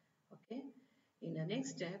 Okay. In the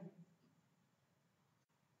next step,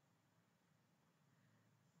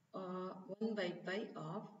 1 by pi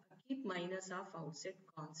of keep minus of outside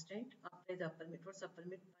constant, apply the upper limit. What's upper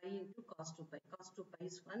limit? Pi into cos 2 pi. Cos 2 pi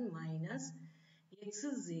is 1 minus x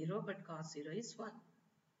is 0 but cos 0 is 1.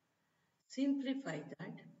 Simplify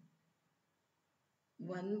that.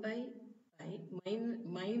 1 by pi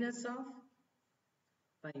minus of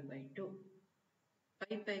pi by 2.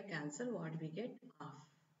 Pi pi cancel, what we get? Half.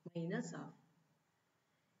 Minus half.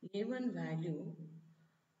 A1 value,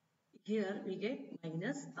 here we get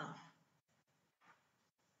minus half.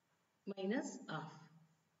 Minus half.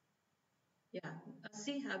 Yeah,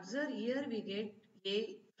 see, observe here we get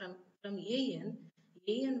a from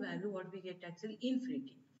an value what we get actually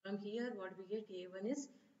infinity. From here what we get a1 is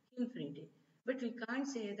infinity. But we can't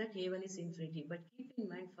say that a1 is infinity. But keep in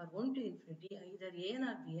mind for 1 to infinity either an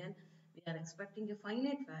or bn we are expecting a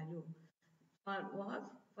finite value.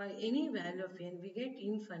 For any value of n we get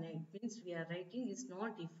infinite means we are writing is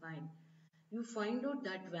not defined. You find out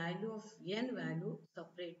that value of n value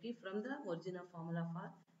separately from the original formula for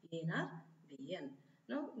n or bn.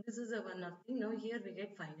 Now this is a one of thing. Now here we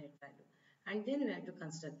get finite value and then we have to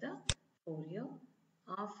construct the Fourier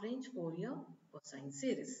half-range Fourier cosine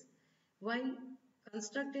series. While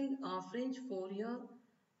constructing half-range Fourier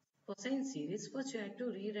cosine series, first you have to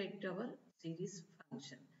rewrite our series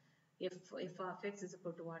function. If of x is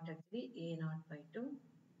equal to what actually? A naught by 2.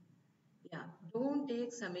 Yeah, don't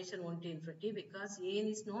take summation 1 to infinity because n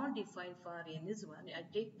is not defined for n is 1. I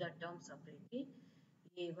take that term separately.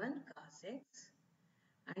 A1 cos x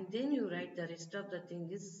and then you write the rest of the thing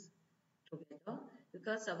is together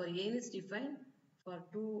because our n is defined for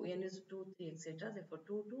 2, n is 2, 3 etc. Therefore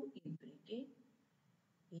 2 to infinity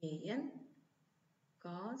an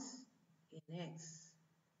cos nx.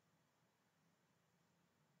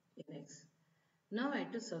 Now I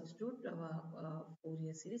have to substitute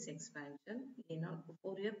Fourier series expansion A0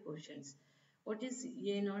 Fourier quotients. What is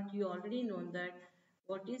A0? You already know that.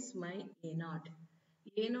 What is my A0?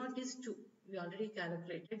 A0 is 2. We already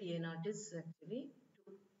calculated A0 is actually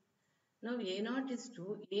 2. Now A0 is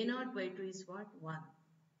 2. A0 by 2 is what? 1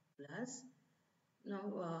 plus. Now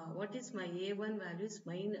what is my A1 value is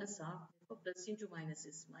minus half. Therefore plus into minus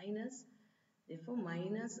is minus. Therefore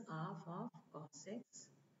minus half of cos x.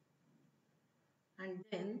 And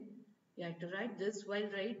then you have to write this. While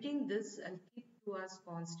writing this, I'll keep 2 as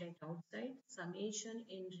constant outside. Summation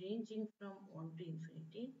in ranging from 1 to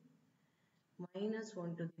infinity minus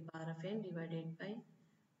 1 to the power of n divided by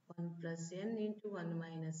 1 plus n into 1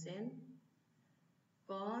 minus n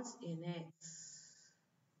cos nx.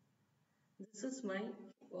 This is my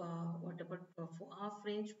what about half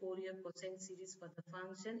range Fourier cosine series for the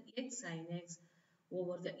function x sin x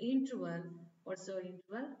over the interval. What's the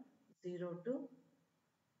interval? 0 to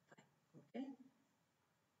 5. Okay.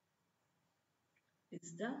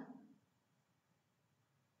 It's the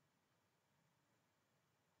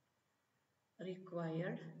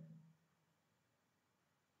required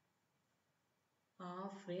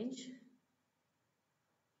of range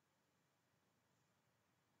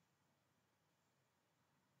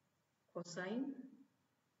cosine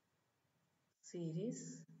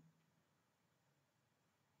series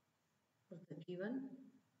for the given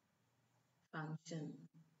function.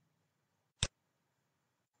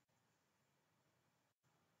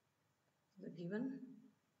 The given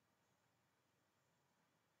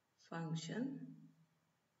function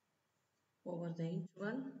over the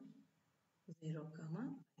interval 0 comma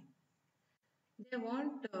pi. They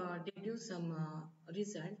want deduce some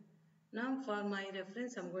result. Now for my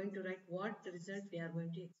reference I'm going to write what the result we are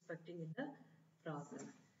going to expecting in the problem.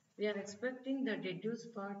 We are expecting the deduce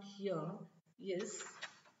part here is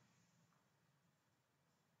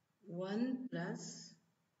 1 plus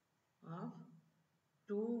of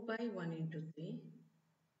 2 by 1 into 3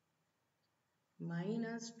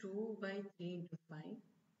 minus 2 by 3 into 5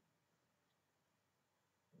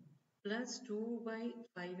 plus 2 by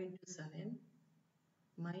 5 into 7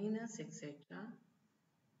 minus etc.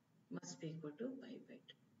 must be equal to pi by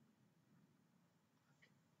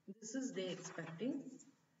 2. This is they expecting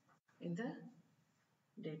in the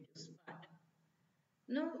deduce part.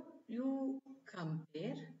 Now you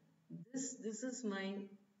compare this is my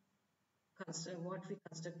what we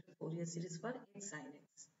constructed Fourier series for x sin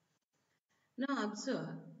x. Now observe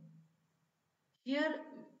here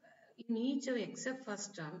in each of except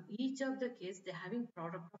first term, each of the case they having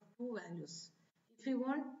product of two values. If you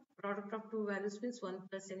want product of two values means 1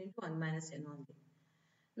 plus n into 1 minus n only.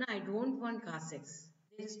 Now I don't want cos x.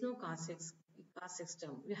 There is no cos x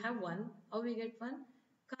term. We have one. How we get one?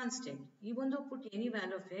 Constant. Even though put any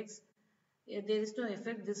value of x, there is no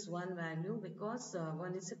effect this one value because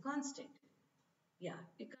one is a constant. Yeah,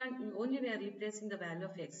 we can't, only we are replacing the value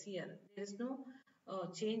of x here. There is no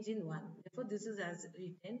change in 1. Therefore, this is as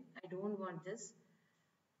written. I don't want this.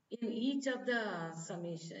 In each of the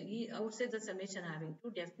summation, outside the summation having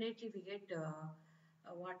 2, definitely we get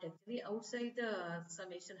what actually outside the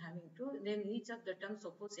summation having 2, then each of the terms,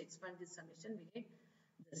 suppose expand this summation, we get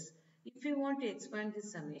this. If you want to expand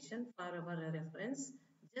this summation for our reference,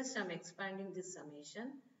 just I'm expanding this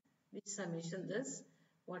summation. Which summation this?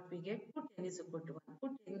 What we get? Put n is equal to 1.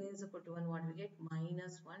 Put n is equal to 1, what we get?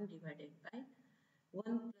 Minus 1 divided by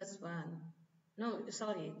 1 plus 1. No,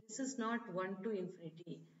 sorry, this is not 1 to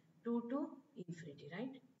infinity, 2 to infinity,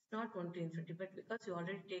 right? It's not 1 to infinity, but because you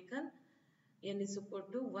already taken n is equal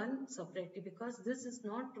to 1 separately, because this is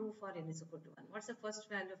not true for n is equal to 1. What's the first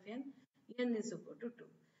value of n? N is equal to 2.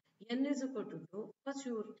 N is equal to 2. First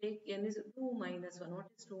you take n is 2 minus 1. What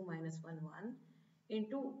is 2 minus 1? 1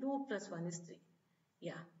 into 2 plus 1 is 3.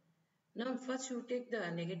 Yeah. Now first you take the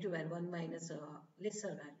negative value, 1 minus lesser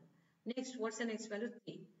value. Next, what's the next value?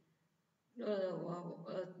 3.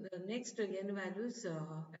 The next n values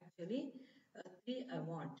actually 3 I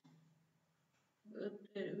want.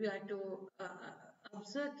 We have to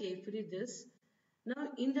observe carefully this. Now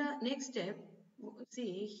in the next step,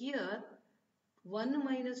 see here 1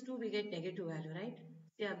 minus 2 we get negative value, right?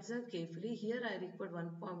 See, observe carefully. Here I record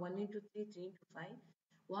 1 into 3, 3 into 5.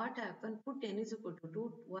 What happened? Put n is equal to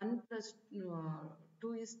 2. 1 plus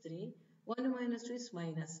 2 is 3. 1 minus 2 is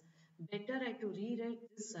minus. Better I to rewrite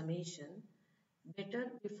this summation.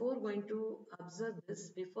 Better before going to observe this,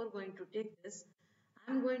 before going to take this,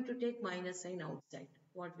 I'm going to take minus sign outside.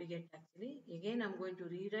 What we get actually? Again I'm going to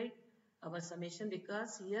rewrite our summation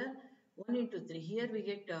because here 1 into 3. Here we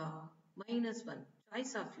get minus 1.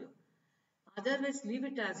 Choice of you. Otherwise leave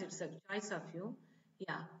it as itself. Choice of you.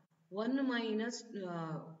 Yeah. 1 minus 2.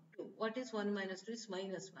 What is 1 minus 2 is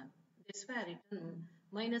minus 1. That's why I written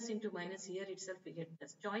minus into minus here itself we get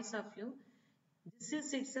plus. Choice of you. This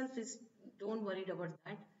is itself is, don't worry about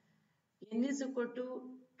that. N is equal to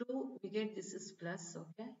 2, we get this is plus,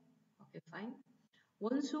 okay? Okay, fine.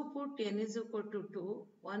 Once you put n is equal to 2,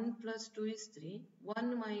 1 plus 2 is 3,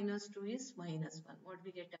 1 minus 2 is minus 1. What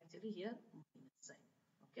we get actually here? Minus sign,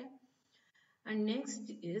 okay? And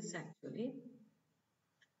next is actually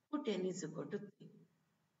put n is equal to 3.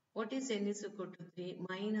 What is n is equal to 3?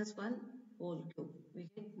 Minus 1 whole cube. We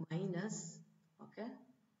get minus, okay,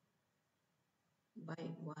 by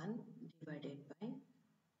 1 divided by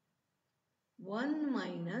 1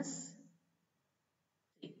 minus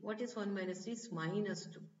 3. What is 1 minus 3? Is minus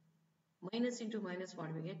 2. Minus into minus,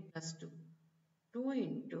 what we get? Plus 2. 2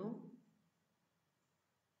 into,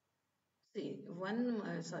 see,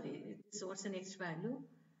 1, sorry, so what's the next value?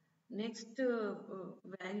 Next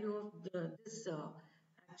value of this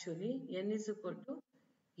actually, n is equal to,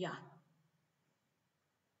 yeah.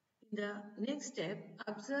 In the next step,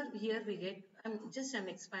 observe here we get, I'm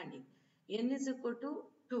expanding. N is equal to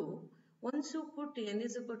 2. Once you put n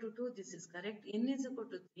is equal to 2, this is correct. N is equal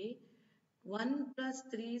to 3. 1 plus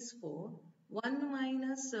 3 is 4. 1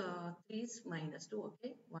 minus 3 is minus 2.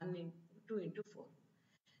 Okay. 1 into 2 into 4.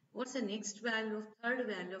 What's the next value of third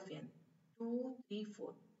value of n? 2, 3,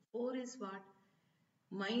 4. 4 is what?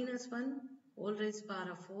 Minus 1 whole raised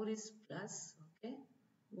power of 4 is plus. Okay.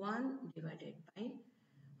 1 divided by.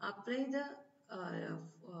 Apply the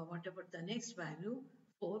what about the next value?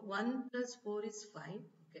 4. 1 plus 4 is 5.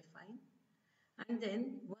 Okay, fine. And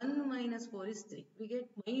then 1 minus 4 is 3. We get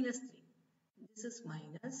minus 3. This is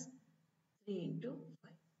minus 3 into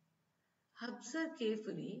 5. Observe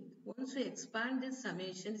carefully. Once we expand this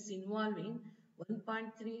summation is involving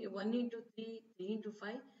 1.3, 1 into 3, 3 into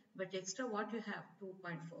 5. But extra what you have?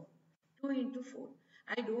 2.4. 2 into 4.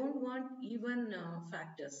 I don't want even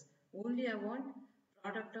factors. Only I want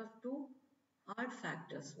product of two odd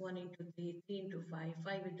factors. 1 into 3, 3 into 5,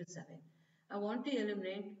 5 into 7. I want to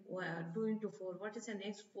eliminate 2 into 4. What is the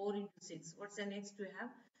next? 4 into 6. What's the next we have?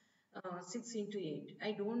 6 into 8.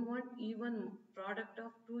 I don't want even product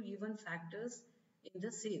of two even factors in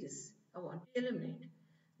the series. I want to eliminate.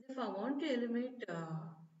 If I want to eliminate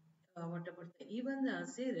what about the even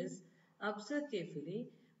series, observe carefully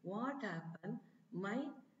what happened. My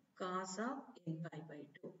cos of n pi by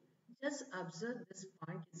 2. Just observe this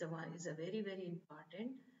point is a very very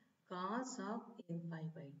important. Cos of n pi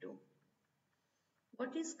by 2.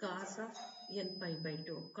 What is cos of n pi by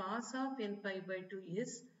 2? Cos of n pi by 2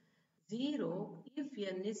 is 0 if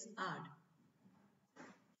n is odd.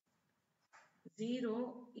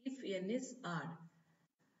 0 if n is odd.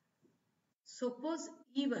 Suppose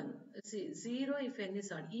even, see 0 if n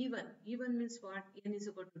is odd. Even means what? N is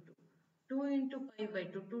equal to 2. 2 into pi by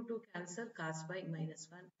 2, 2 to cancel cos pi minus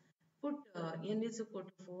 1. Put n is equal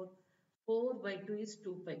to 4. 4 by 2 is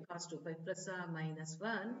 2 pi cos 2 pi plus minus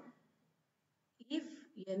 1. If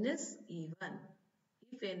n is even.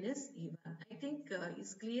 If n is even. I think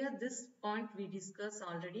it's clear this point we discussed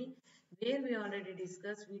already. Where we already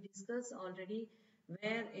discussed? We discussed already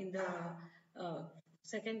where in the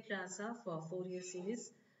second class of Fourier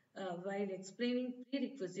series. While explaining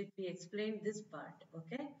prerequisite, we explained this part.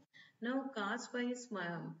 Okay. Now cos pi is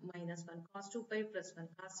minus 1, cos 2 pi plus 1,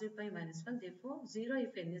 cos 3 pi minus 1. Therefore, 0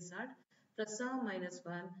 if n is odd, plus or minus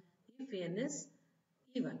 1 if n is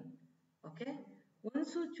even. Okay.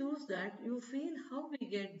 Once you choose that, you feel how we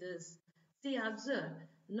get this. See, observe.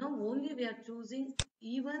 Now only we are choosing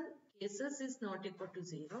even cases is not equal to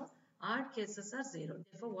 0. Odd cases are 0.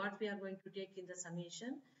 Therefore, what we are going to take in the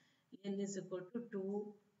summation, n is equal to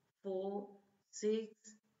 2, 4, 6,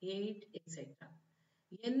 8, etc.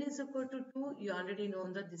 N is equal to 2, you already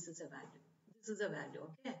know that this is a value. This is a value,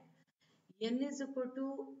 okay? N is equal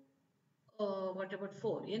to, what about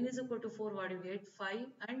 4? N is equal to 4, what do you get? 5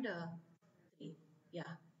 and 3. Yeah.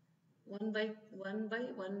 1 by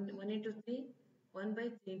 1 into 3, 1 by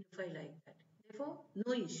 3 into 5 like that. Therefore,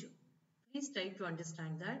 no issue. Please try to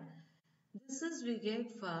understand that. This is we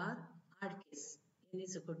get for odd case. N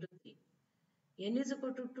is equal to 3. N is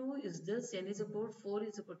equal to 2 is this, n is equal to 4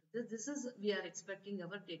 is equal to this. This is we are expecting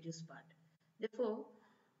our reduced part. Therefore,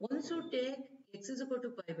 once you take x is equal to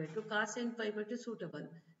pi by 2, cos n pi by 2 is suitable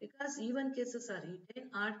because even cases are retained,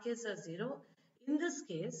 odd case are 0. In this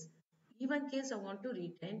case, even case I want to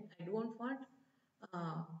retain, I don't want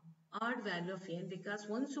uh, odd value of n because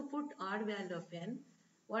once you put odd value of n,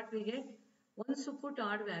 what we get? Once you put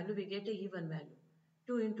odd value, we get a even value.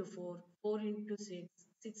 2 into 4, 4 into 6,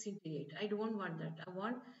 6 into 8. I don't want that. I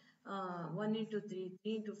want 1 into 3,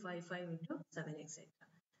 3 into 5, 5 into 7, etc.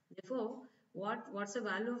 Therefore, what's the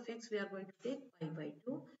value of x? We are going to take pi by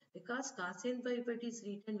 2 because cos n pi by 2 is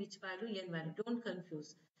written which value? N value. Don't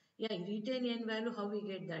confuse. Yeah, retain n value, how we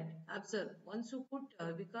get that? Observe. Once you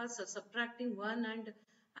put, because subtracting 1 and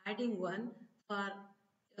adding 1 for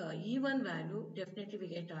even value, definitely we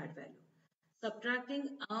get odd value.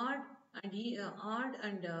 Subtracting odd and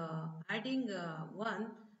adding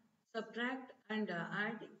 1, subtract and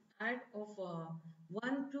add of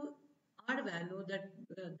 1 to odd value that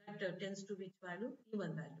tends to which value?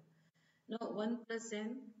 Even value. Now 1 plus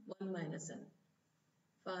n, 1 minus n.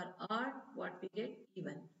 For odd, what we get?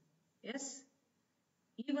 Even. Yes?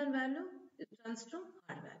 Even value, it turns to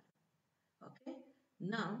odd value. Okay?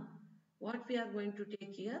 Now, what we are going to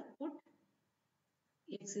take here? Put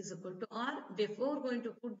x is equal to, or before going to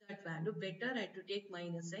put that value, better I to take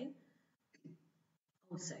minus sign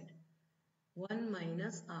outside. 1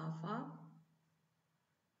 minus half of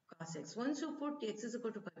cos x. Once you put x is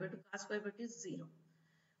equal to pi by 2, cos pi by 2 is 0.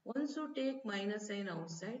 Once you take minus sign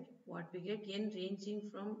outside, what we get? N ranging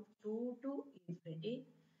from 2 to infinity,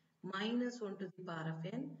 minus 1 to the power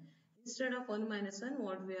of n. Instead of 1 minus 1,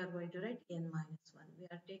 what we are going to write? N minus 1. We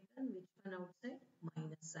are taken which one outside?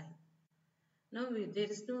 Minus sign. Now there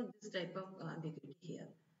is no this type of ambiguity here.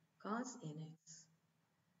 Cos nx.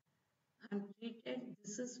 I am treated,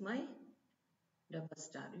 this is my double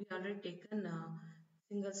star. We already taken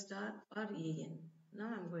single star for an.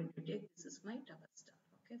 Now I am going to take, this is my double star.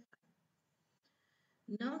 Okay,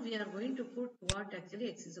 fine. Now we are going to put what actually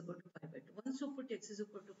x is equal to pi by 2. Once you put x is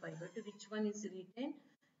equal to pi by 2, which one is retained?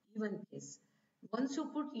 Even case. Once you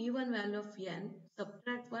put even value of n,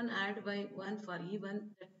 subtract 1, add by 1 for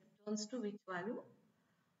even, that turns to which value?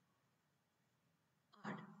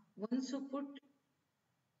 Odd. Once you put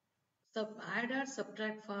add or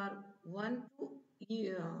subtract for 1 to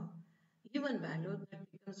even value,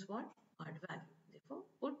 that becomes what? Odd value. Therefore,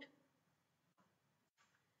 put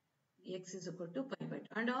x is equal to pi by 2.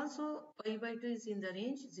 And also pi by 2 is in the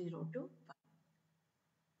range 0 to pi.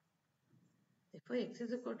 Therefore, x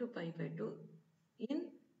is equal to pi by 2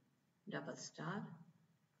 in double star.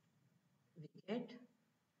 We get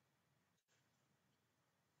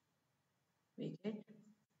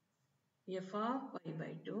f of pi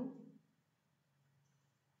by 2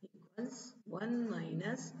 equals 1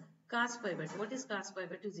 minus cos pi by 2. What is cos pi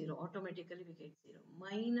by 2? 0. Automatically we get 0.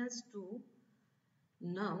 Minus 2.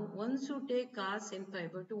 Now, once you take cos n pi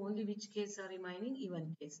by 2, only which case are remaining?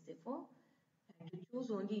 Even case. Therefore, I have to choose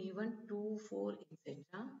only even 2, 4, etc.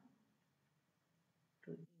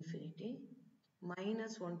 to infinity.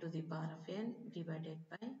 Minus 1 to the power of n divided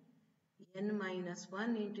by n minus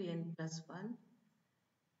 1 into n plus 1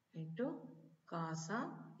 into cos of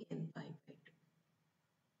n pi by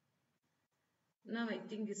 2. Now I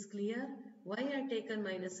think it's clear why I taken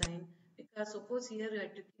minus sign, because suppose here I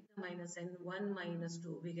have to keep the minus sign, 1 minus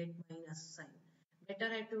 2 we get minus sign.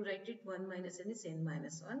 Better I have to write it 1 minus n is n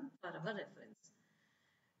minus 1 for our reference.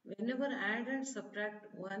 Whenever add and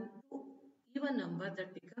subtract 1 to even number,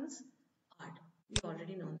 that becomes odd. You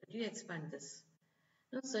already know that. You expand this.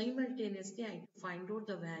 Now simultaneously I have to find out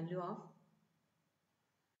the value of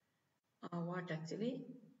what actually?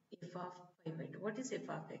 F of pi by 2. What is f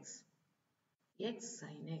of x? X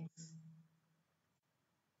sin x.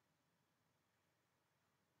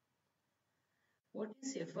 What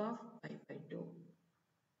is f of pi by 2?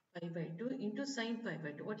 Pi by 2 into sin pi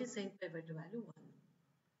by 2. What is sin pi by 2 value? 1.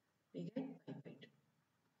 We get pi by 2.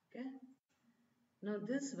 Okay. Now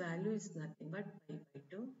this value is nothing but pi by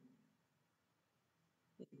 2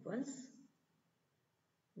 equals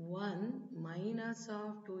 1 minus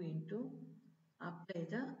of 2 into, apply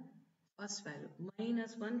the first value,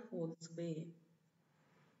 minus 1 whole square.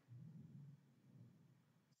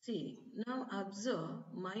 See, now observe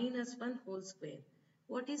minus 1 whole square.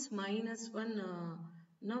 What is minus 1?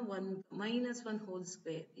 Now 1 minus 1 whole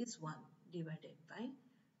square is 1 divided by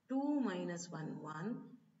 2 minus 1, 1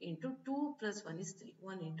 into 2 plus 1 is 3.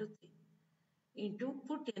 1 into 3 into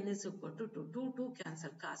put n is equal to 2. 2, 2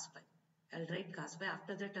 cancel cos pi. I'll write cos pi.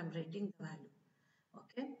 After that I'm writing the value.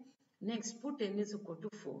 Okay. Next put n is equal to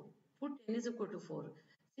 4. Put n is equal to 4.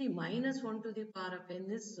 See, minus 1 to the power of n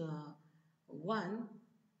is 1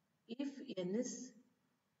 if n is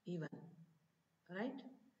even, right?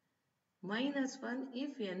 Minus 1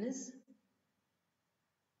 if n is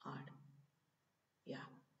odd. Yeah.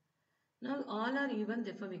 Now all are even,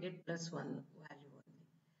 therefore we get plus 1 value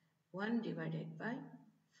only. 1 divided by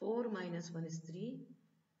 4 minus 1 is 3.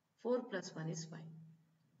 4 plus 1 is 5.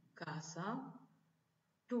 Cos of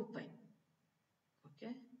 2 pi.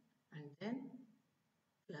 Okay. And then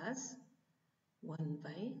plus 1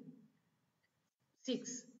 by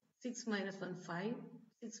 6. 6 minus 1, 5.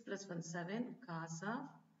 6 plus 1, 7. Cos of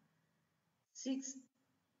 6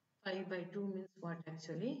 pi by 2 means what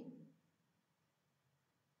actually?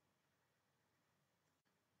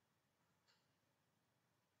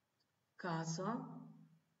 Cos of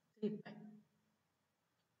 3 pi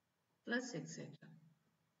plus etc.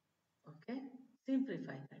 Okay.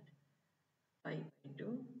 Simplify that. Pi by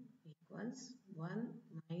 2 equals 1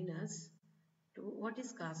 minus 2. What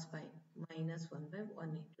is cos pi? Minus 1 by 1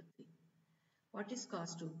 into 3. What is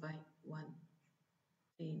cos 2 pi? 1.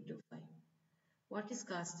 3 into 5. What is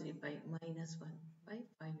cos 3 pi? Minus 1 by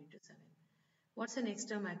 5 into 7. What's the next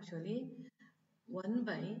term actually? 1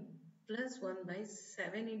 by plus 1 by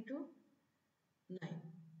 7 into 9.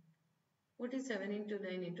 What is 7 into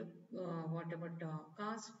 9 into what about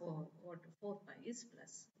cos 4 pi is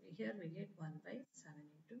plus. Here we get 1 by 7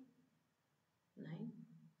 into 9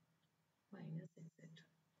 minus etc.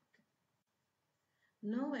 Okay.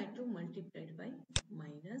 Now I have to multiply it by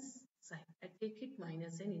minus sign. I take it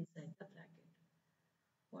minus n inside the bracket.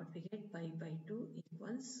 What we get? Pi by 2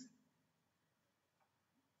 equals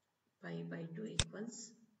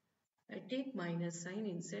I take minus sign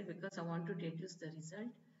inside because I want to deduce the result.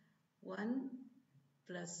 1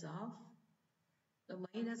 plus of the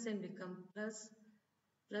minus and become plus,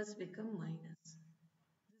 plus become minus.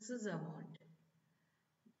 This is I want.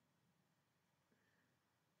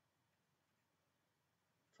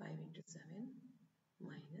 5 into 7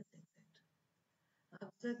 minus etc.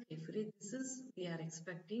 Observe carefully. This is we are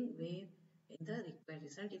expecting where in the required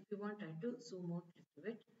result. If you want, try to zoom out a little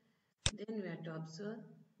bit. Then we have to observe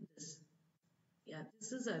this. Yeah,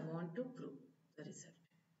 this is I want to prove the result.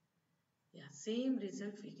 Yeah, same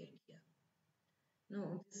result we get here.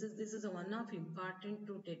 No, this is a one of important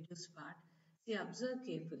to deduce part. See, observe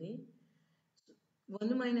carefully.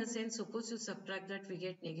 1 minus n, suppose you subtract that, we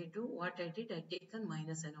get negative. What I did, I taken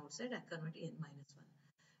minus n outside, I converted n minus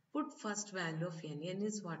 1. Put first value of n. N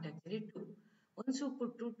is what actually 2. Once you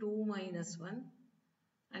put 2 minus 1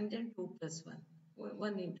 and then 2 plus 1.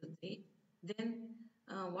 1 into 3. Then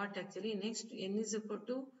what actually next n is equal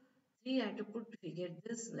to 3. I have to put, we get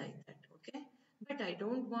this like that. Okay. But I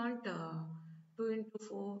don't want 2 into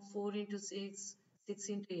 4, 4 into 6, 6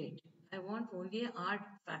 into 8. I want only odd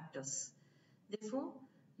factors. Therefore,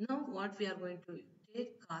 now what we are going to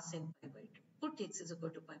take cos n pi by 2. Put x is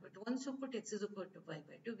equal to pi by 2. Once you put x is equal to pi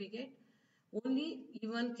by 2, we get only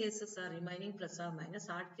even cases are remaining plus or minus,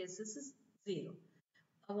 odd cases is 0.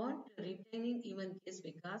 I want retaining even case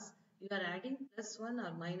because you are adding plus 1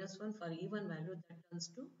 or minus 1 for even value that turns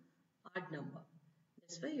to odd number.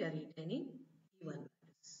 That's why you are retaining even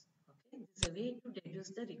values. Okay, this is a way to deduce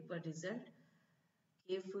the required result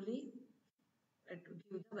carefully to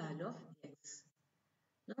give the value of x.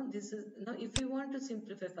 Now if you want to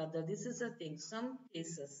simplify further, this is a thing. Some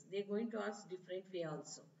cases they're going to ask different way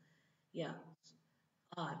also. Yeah,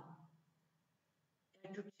 r. I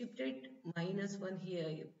have to subtract minus 1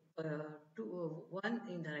 here, 1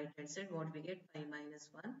 in the right hand side. What we get, pi minus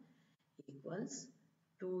 1 equals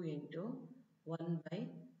 2 into 1 by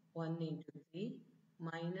 1 into 3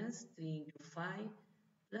 minus 3 into 5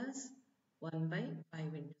 plus 1 by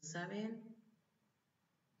 5 into 7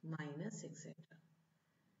 minus etc.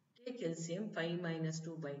 Take LCM, pi minus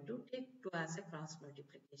 2 by 2, take 2 as a cross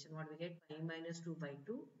multiplication. What we get, pi minus 2 by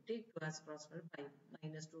 2, take 2 as cross multiplication, pi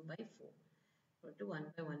minus 2 by 4. Equal to 1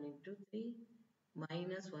 by 1 into 3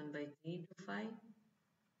 minus 1 by 3 into 5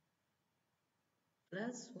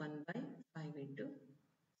 plus 1 by 5 into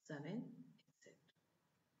 7, etc.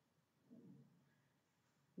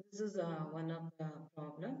 This is one of the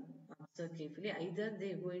problem. Observe carefully. Either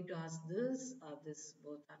they are going to ask this or this.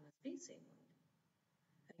 Both are must be same only.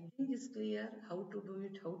 I think it's clear how to do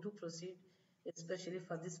it, how to proceed, especially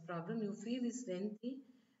for this problem. You feel it's lengthy,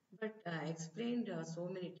 but explained so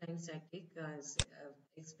many times. I take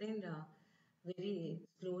explained very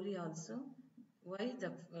slowly also. Why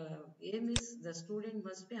the aim is the student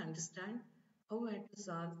must be understand how to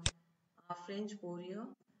solve half-range Fourier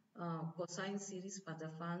cosine series for the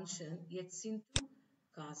function x into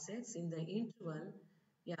cos x in the interval.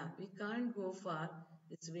 Yeah, we can't go far.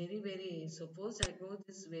 It's very, suppose I go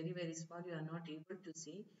this very small, you are not able to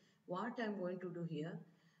see. What I'm going to do here,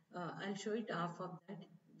 I'll show it half of that.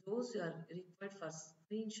 Those are required for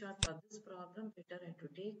screenshot for this problem, better I to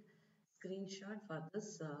take screenshot for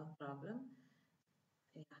this problem.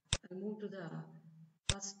 Yeah, I'll move to the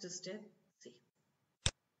first step. See,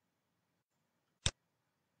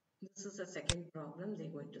 this is the second problem. They're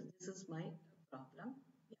going to, this is my problem.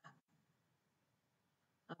 Yeah,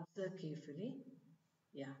 observe carefully.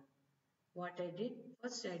 Yeah, what I did,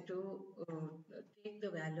 first I had to take the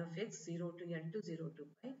value of x 0 to n to 0 to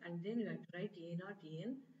pi, and then you have to write a naught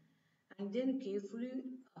en, and then carefully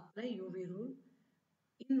apply UV rule.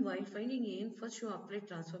 In while finding n, first you apply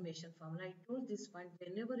transformation formula. I told this point,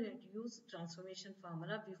 whenever you have to use transformation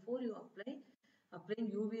formula, before you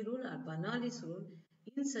applying UV rule or Bernoulli's rule,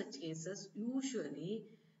 in such cases, usually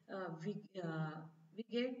we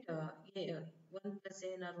get 1 plus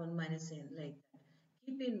n or 1 minus n like that.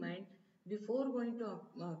 Keep in mind, before going to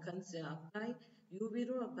apply UV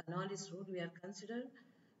rule or Bernoulli's rule, we are consider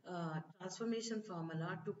transformation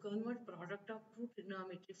formula to convert product of two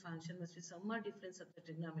trigonometric function must be sum or difference of the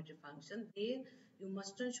trigonometric function. There you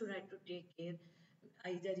must and should have to take care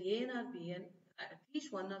either an or bn, at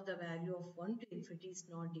least one of the value of 1 to infinity is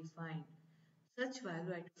not defined. Such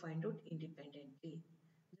value I have to find out independently.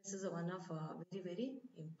 This is one of very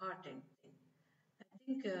important thing. I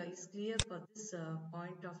think it's clear for this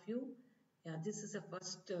point of view. Yeah, this is the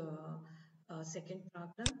first second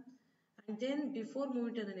problem. And then before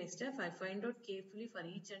moving to the next step, I find out carefully for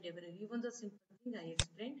each and every, even the simple thing I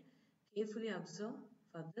explained, carefully observe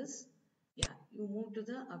for this. Yeah, you move to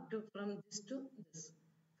the up to from this to this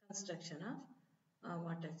construction of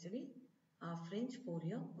what actually? French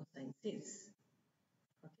Fourier cosine series.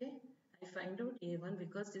 Okay, I find out a1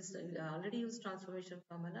 because this already used transformation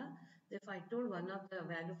formula. If I told one of the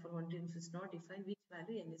value for one term is not defined, which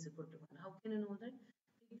value n is equal to 1. How can you know that?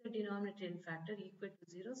 Take the denominator and factor equal to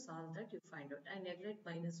 0, solve that, you find out. I neglect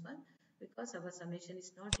minus 1 because our summation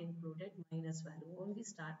is not included minus value. Only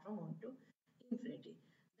start from 1 to infinity.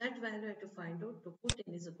 That value I have to find out to put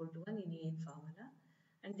n is equal to 1 in a formula,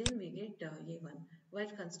 and then we get a1.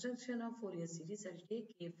 While construction of Fourier series, I'll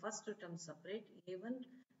take a first term separate a1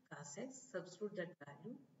 cos x, substitute that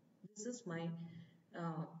value. This is my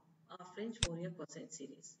uh, French Fourier cosine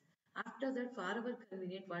series. After that, for our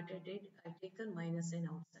convenient, what I did, I taken minus n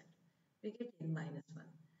outside. We get n minus 1.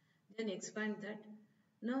 Then expand that.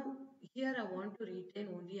 Now, here I want to retain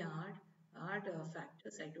only odd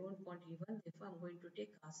factors. I don't want even. Therefore, I'm going to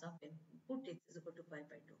take cos of n. Put x is equal to pi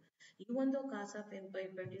by 2. Even though cos of n pi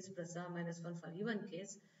by 2 is plus or minus 1 for even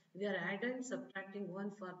case, we are adding subtracting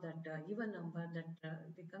 1 for that even number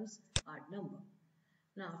that becomes odd number.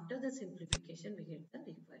 Now, after the simplification, we get the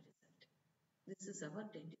required result. This is our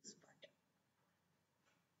deduced part.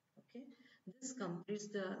 Okay, this completes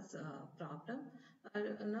the problem.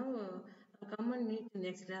 Now, come and meet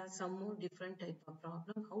next class some more different type of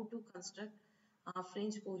problem, how to construct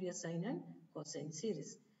French Fourier sine and cosine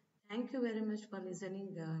series. Thank you very much for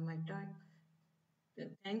listening my talk.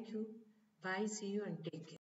 Thank you. Bye. See you and take care.